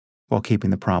obscures them, while keeping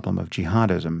the problem of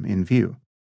jihadism in view.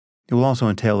 It will also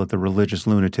entail that the religious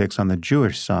lunatics on the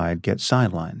Jewish side get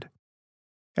sidelined.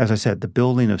 As I said, the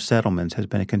building of settlements has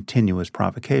been a continuous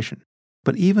provocation.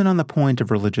 But even on the point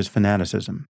of religious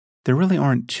fanaticism, there really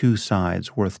aren't two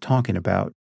sides worth talking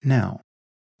about now.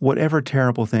 Whatever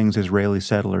terrible things Israeli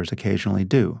settlers occasionally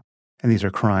do, and these are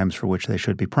crimes for which they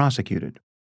should be prosecuted,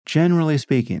 generally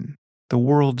speaking, the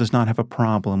world does not have a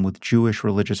problem with Jewish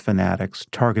religious fanatics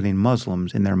targeting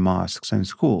Muslims in their mosques and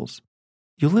schools.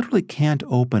 You literally can't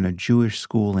open a Jewish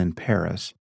school in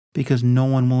Paris because no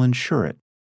one will insure it.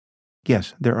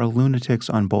 Yes, there are lunatics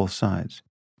on both sides,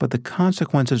 but the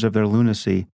consequences of their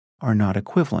lunacy are not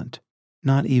equivalent,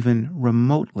 not even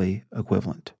remotely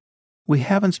equivalent. We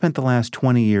haven't spent the last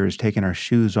 20 years taking our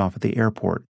shoes off at the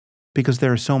airport because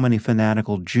there are so many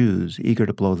fanatical Jews eager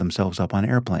to blow themselves up on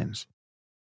airplanes.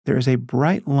 There is a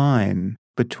bright line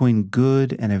between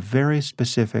good and a very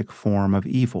specific form of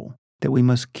evil that we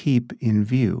must keep in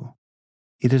view.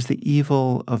 It is the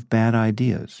evil of bad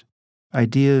ideas,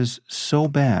 ideas so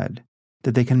bad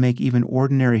that they can make even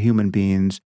ordinary human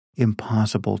beings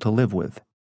impossible to live with.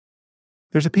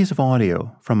 There's a piece of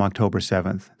audio from October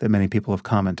 7th that many people have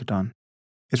commented on.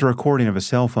 It's a recording of a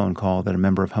cell phone call that a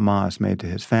member of Hamas made to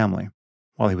his family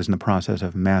while he was in the process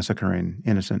of massacring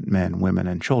innocent men, women,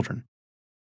 and children.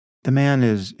 The man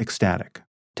is ecstatic,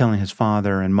 telling his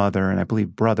father and mother and I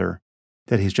believe brother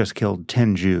that he's just killed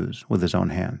 10 Jews with his own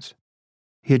hands.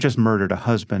 He had just murdered a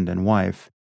husband and wife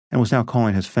and was now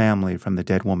calling his family from the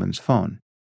dead woman's phone.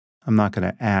 I'm not going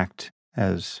to act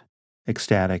as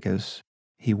ecstatic as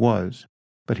he was,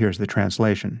 but here's the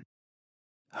translation.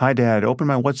 "Hi, Dad, open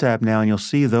my WhatsApp now and you'll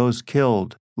see those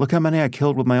killed. Look how many I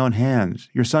killed with my own hands.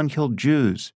 Your son killed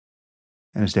Jews."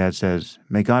 And his dad says,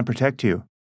 "May God protect you.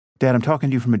 Dad, I'm talking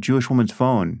to you from a Jewish woman's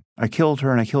phone. I killed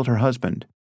her and I killed her husband.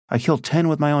 I killed 10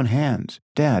 with my own hands.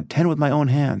 Dad, 10 with my own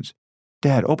hands.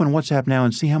 Dad, open WhatsApp now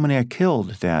and see how many I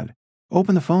killed, Dad.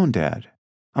 Open the phone, Dad.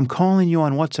 I'm calling you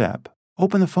on WhatsApp.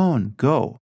 Open the phone.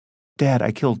 Go. Dad,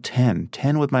 I killed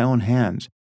 10 with my own hands.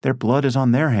 Their blood is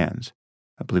on their hands."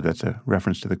 I believe that's a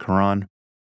reference to the Quran.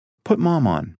 Put Mom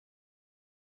on.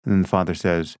 And then the father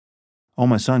says, "Oh,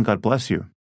 my son, God bless you.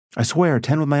 I swear,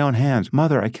 10 with my own hands.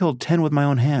 Mother, I killed 10 with my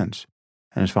own hands."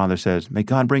 And his father says, "May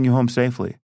God bring you home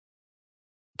safely."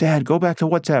 "Dad, go back to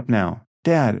WhatsApp now.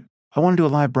 Dad, I want to do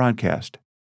a live broadcast."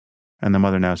 And the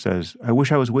mother now says, "I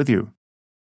wish I was with you."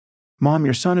 "Mom,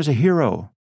 your son is a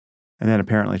hero." And then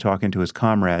apparently talking to his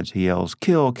comrades, he yells,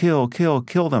 "Kill, kill, kill,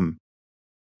 kill them."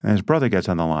 And his brother gets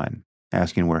on the line,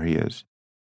 asking where he is.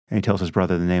 And he tells his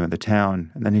brother the name of the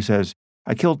town. And then he says,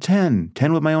 "I killed 10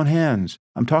 with my own hands.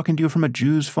 I'm talking to you from a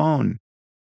Jew's phone."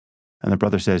 And the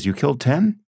brother says, "You killed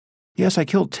 10? "Yes, I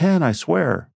killed 10, I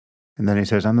swear." And then he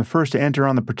says, "I'm the first to enter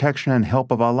on the protection and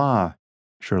help of Allah."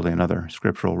 Surely another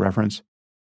scriptural reference.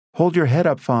 "Hold your head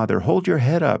up, father, hold your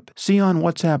head up. See on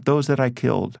WhatsApp those that I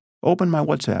killed. Open my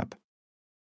WhatsApp."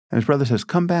 And his brother says,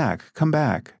 "Come back, come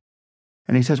back."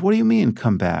 And he says, "What do you mean,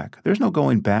 come back? There's no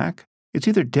going back. It's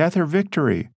either death or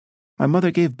victory. My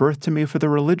mother gave birth to me for the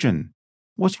religion.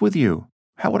 What's with you?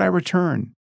 How would I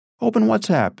return? Open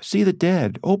WhatsApp. See the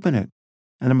dead. Open it."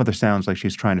 And the mother sounds like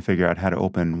she's trying to figure out how to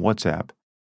open WhatsApp.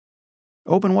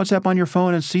 "Open WhatsApp on your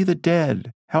phone and see the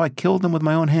dead. How I killed them with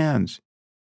my own hands."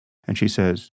 And she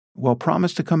says, "Well,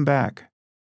 promise to come back."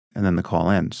 And then the call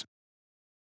ends.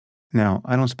 Now,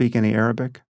 I don't speak any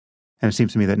Arabic, and it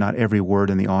seems to me that not every word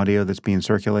in the audio that's being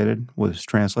circulated was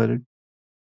translated.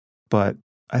 But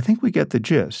I think we get the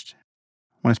gist.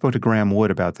 When I spoke to Graham Wood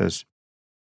about this,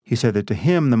 he said that to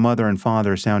him, the mother and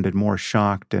father sounded more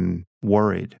shocked and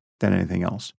worried than anything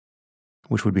else,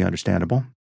 which would be understandable.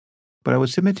 But I would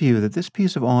submit to you that this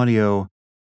piece of audio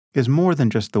is more than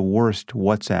just the worst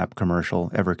WhatsApp commercial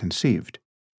ever conceived.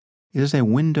 It is a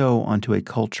window onto a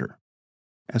culture.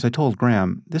 As I told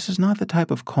Graham, this is not the type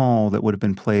of call that would have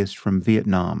been placed from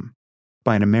Vietnam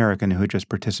by an American who had just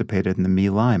participated in the My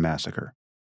Lai massacre.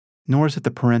 Nor is it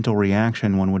the parental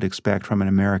reaction one would expect from an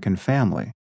American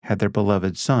family had their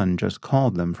beloved son just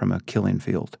called them from a killing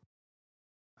field.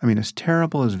 I mean, as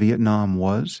terrible as Vietnam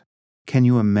was, can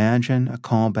you imagine a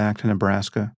call back to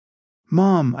Nebraska?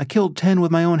 "Mom, I killed 10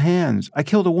 with my own hands. I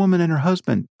killed a woman and her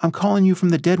husband. I'm calling you from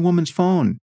the dead woman's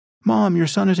phone. Mom, your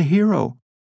son is a hero."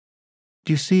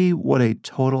 Do you see what a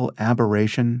total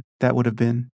aberration that would have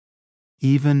been,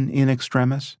 even in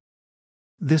extremis?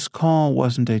 This call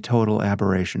wasn't a total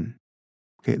aberration.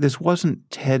 Okay, this wasn't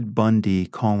Ted Bundy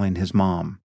calling his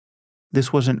mom.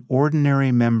 This was an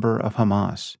ordinary member of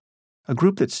Hamas, a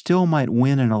group that still might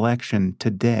win an election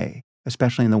today,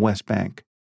 especially in the West Bank,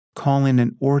 calling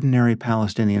an ordinary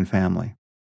Palestinian family.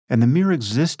 And the mere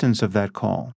existence of that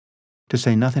call, to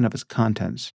say nothing of its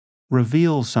contents,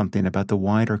 reveals something about the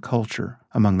wider culture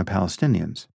among the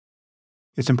Palestinians.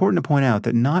 It's important to point out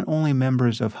that not only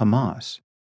members of Hamas,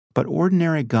 but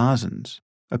ordinary Gazans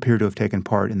appear to have taken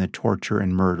part in the torture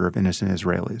and murder of innocent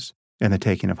Israelis and the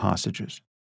taking of hostages.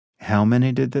 How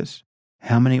many did this?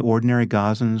 How many ordinary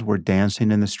Gazans were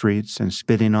dancing in the streets and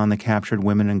spitting on the captured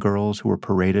women and girls who were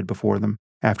paraded before them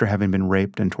after having been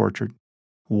raped and tortured?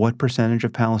 What percentage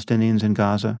of Palestinians in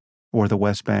Gaza or the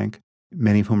West Bank,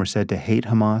 many of whom are said to hate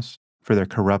Hamas for their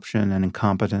corruption and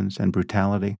incompetence and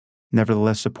brutality,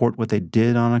 nevertheless support what they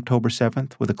did on October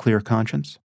 7th with a clear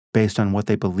conscience, based on what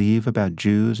they believe about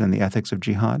Jews and the ethics of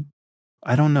jihad?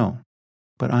 I don't know,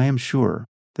 but I am sure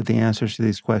that the answers to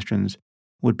these questions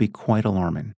would be quite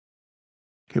alarming.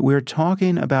 Okay, we're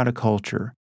talking about a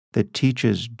culture that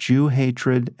teaches Jew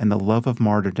hatred and the love of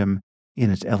martyrdom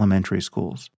in its elementary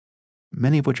schools,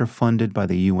 many of which are funded by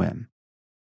the UN.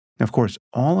 Now, of course,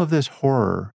 all of this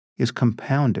horror is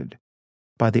compounded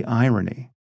by the irony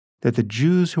that the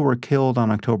Jews who were killed on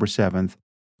October 7th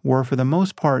were, for the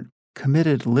most part,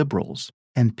 committed liberals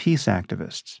and peace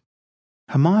activists.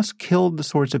 Hamas killed the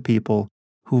sorts of people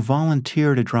who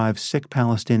volunteer to drive sick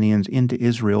Palestinians into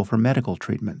Israel for medical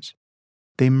treatments.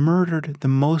 They murdered the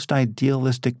most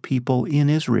idealistic people in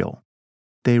Israel.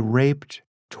 They raped,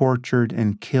 tortured,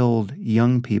 and killed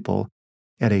young people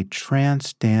at a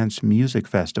trance dance music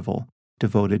festival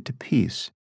devoted to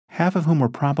peace, half of whom were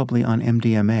probably on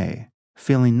MDMA,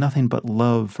 feeling nothing but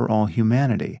love for all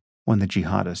humanity when the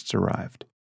jihadists arrived.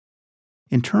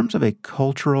 In terms of a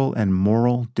cultural and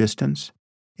moral distance,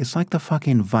 it's like the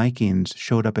fucking Vikings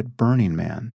showed up at Burning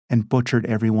Man and butchered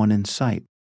everyone in sight.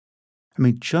 I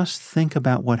mean, just think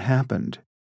about what happened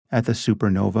at the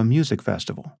Supernova Music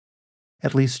Festival.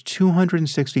 At least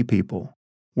 260 people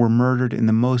were murdered in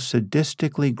the most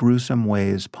sadistically gruesome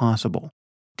ways possible,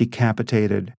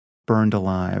 decapitated, burned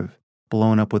alive,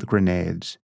 blown up with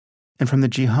grenades. And from the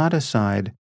jihadist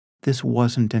side, this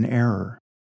wasn't an error.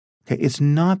 Okay, it's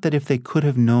not that if they could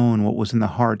have known what was in the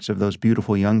hearts of those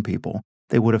beautiful young people,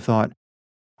 they would have thought,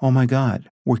 oh my God,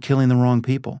 we're killing the wrong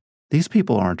people. These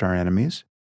people aren't our enemies.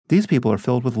 These people are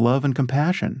filled with love and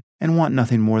compassion and want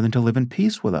nothing more than to live in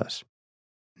peace with us.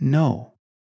 No.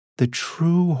 The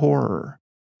true horror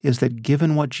is that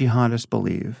given what jihadists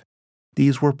believe,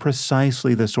 these were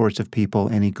precisely the sorts of people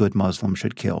any good Muslim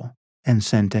should kill and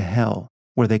send to hell,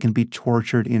 where they can be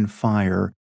tortured in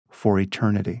fire for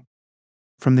eternity.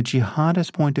 From the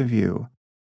jihadist point of view,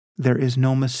 there is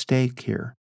no mistake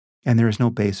here, and there is no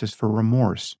basis for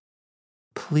remorse.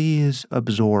 Please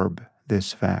absorb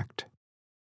this fact.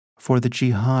 For the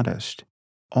jihadist,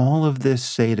 all of this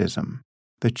sadism,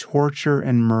 the torture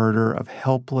and murder of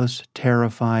helpless,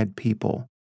 terrified people,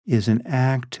 is an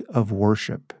act of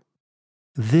worship.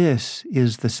 This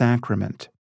is the sacrament.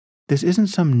 This isn't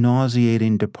some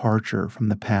nauseating departure from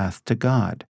the path to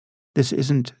God. This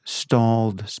isn't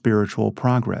stalled spiritual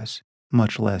progress,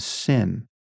 much less sin.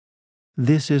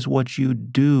 This is what you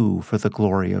do for the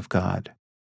glory of God.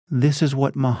 This is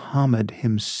what Muhammad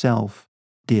himself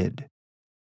did.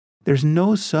 There's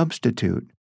no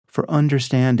substitute for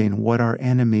understanding what our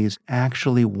enemies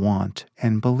actually want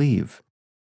and believe.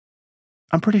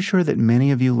 I'm pretty sure that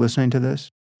many of you listening to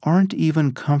this aren't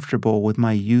even comfortable with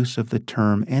my use of the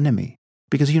term enemy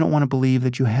because you don't want to believe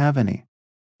that you have any.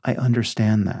 I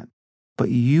understand that. But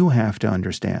you have to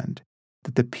understand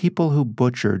that the people who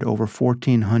butchered over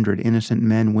 1,400 innocent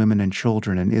men, women, and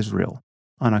children in Israel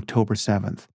on October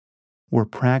 7th were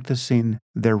practicing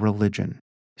their religion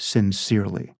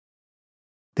sincerely.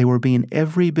 They were being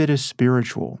every bit as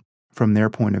spiritual from their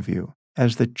point of view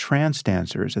as the trance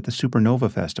dancers at the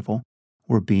Supernova Festival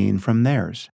were being from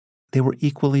theirs. They were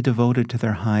equally devoted to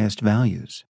their highest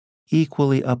values,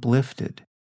 equally uplifted,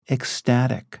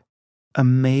 ecstatic,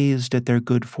 amazed at their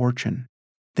good fortune.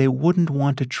 They wouldn't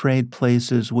want to trade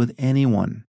places with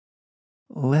anyone.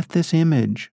 Let this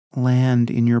image land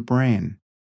in your brain.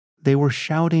 They were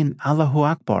shouting Allahu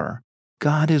Akbar,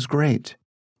 God is great,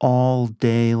 all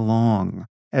day long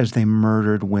as they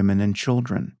murdered women and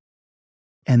children.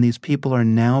 And these people are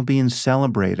now being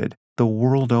celebrated the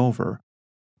world over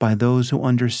by those who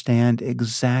understand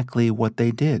exactly what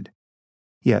they did.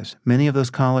 Yes, many of those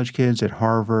college kids at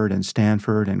Harvard and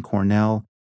Stanford and Cornell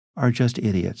are just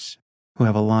idiots who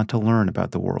have a lot to learn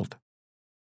about the world.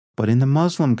 But in the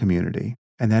Muslim community,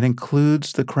 and that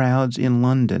includes the crowds in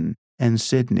London and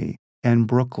Sydney and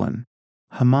Brooklyn,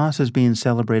 Hamas is being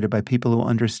celebrated by people who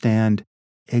understand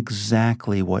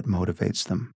exactly what motivates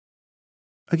them.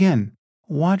 Again,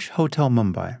 watch Hotel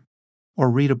Mumbai or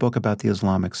read a book about the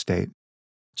Islamic State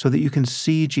so that you can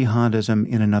see jihadism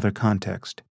in another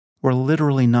context, where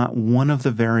literally not one of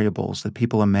the variables that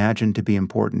people imagine to be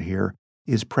important here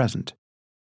is present.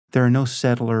 There are no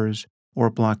settlers or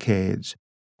blockades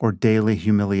or daily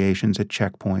humiliations at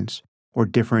checkpoints or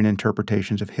different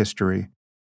interpretations of history,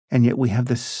 and yet we have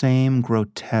the same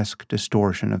grotesque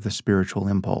distortion of the spiritual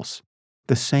impulse,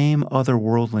 the same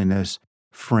otherworldliness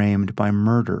framed by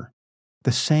murder,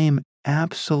 the same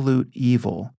absolute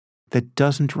evil that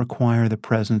doesn't require the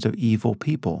presence of evil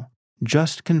people,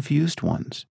 just confused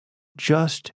ones,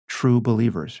 just true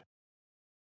believers.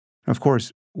 Of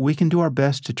course, we can do our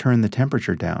best to turn the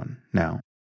temperature down now,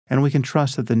 and we can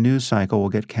trust that the news cycle will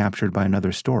get captured by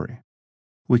another story.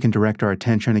 We can direct our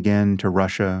attention again to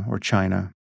Russia or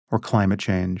China or climate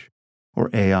change or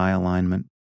AI alignment,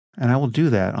 and I will do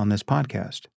that on this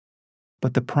podcast.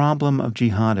 But the problem of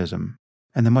jihadism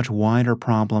and the much wider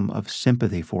problem of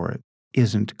sympathy for it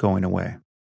isn't going away.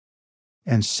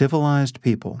 And civilized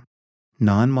people,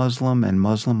 non-Muslim and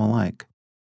Muslim alike,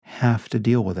 have to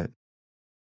deal with it.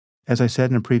 As I said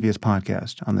in a previous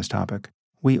podcast on this topic,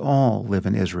 we all live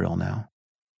in Israel now.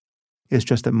 It's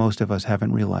just that most of us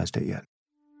haven't realized it yet.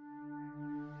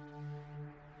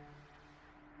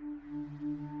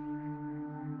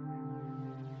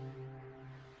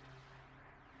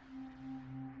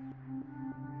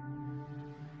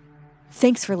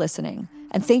 Thanks for listening,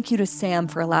 and thank you to Sam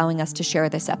for allowing us to share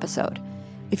this episode.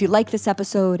 If you like this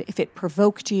episode, if it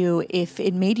provoked you, if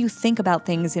it made you think about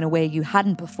things in a way you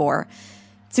hadn't before,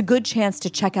 it's a good chance to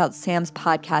check out Sam's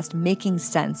podcast, Making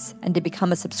Sense, and to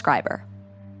become a subscriber.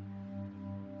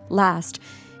 Last,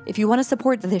 if you want to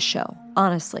support this show,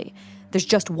 honestly, there's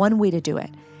just one way to do it,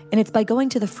 and it's by going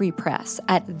to the Free Press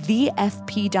at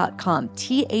thefp.com,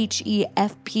 thefp.com,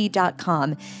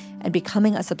 and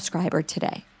becoming a subscriber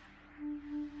today.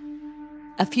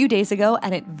 A few days ago,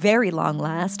 and at very long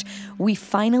last, we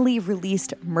finally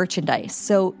released merchandise.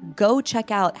 So go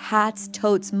check out hats,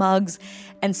 totes, mugs,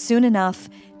 and soon enough,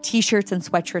 t-shirts and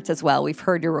sweatshirts as well. We've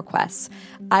heard your requests.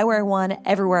 I wear one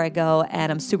everywhere I go,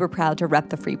 and I'm super proud to rep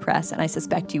the Free Press, and I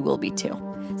suspect you will be too.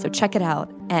 So check it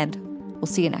out, and we'll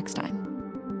see you next time.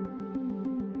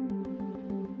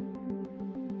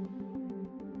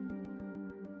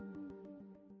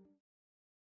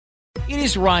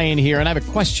 is Ryan here, and I have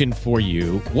a question for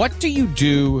you. What do you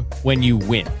do when you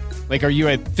win? Like, are you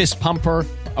a fist pumper,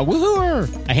 a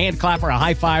woohooer, a hand clapper, a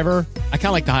high fiver? I kind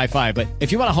of like the high five, but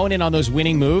if you want to hone in on those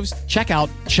winning moves, check out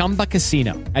Chumba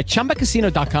Casino. At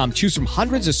ChumbaCasino.com, choose from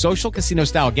hundreds of social casino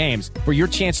style games for your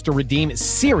chance to redeem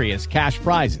serious cash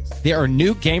prizes. There are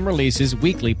new game releases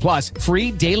weekly, plus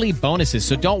free daily bonuses.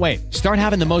 So don't wait. Start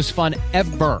having the most fun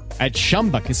ever at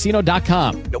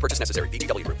ChumbaCasino.com. No purchase necessary.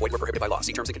 VGW Group. Void where prohibited by law.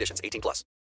 See terms and conditions. 18+.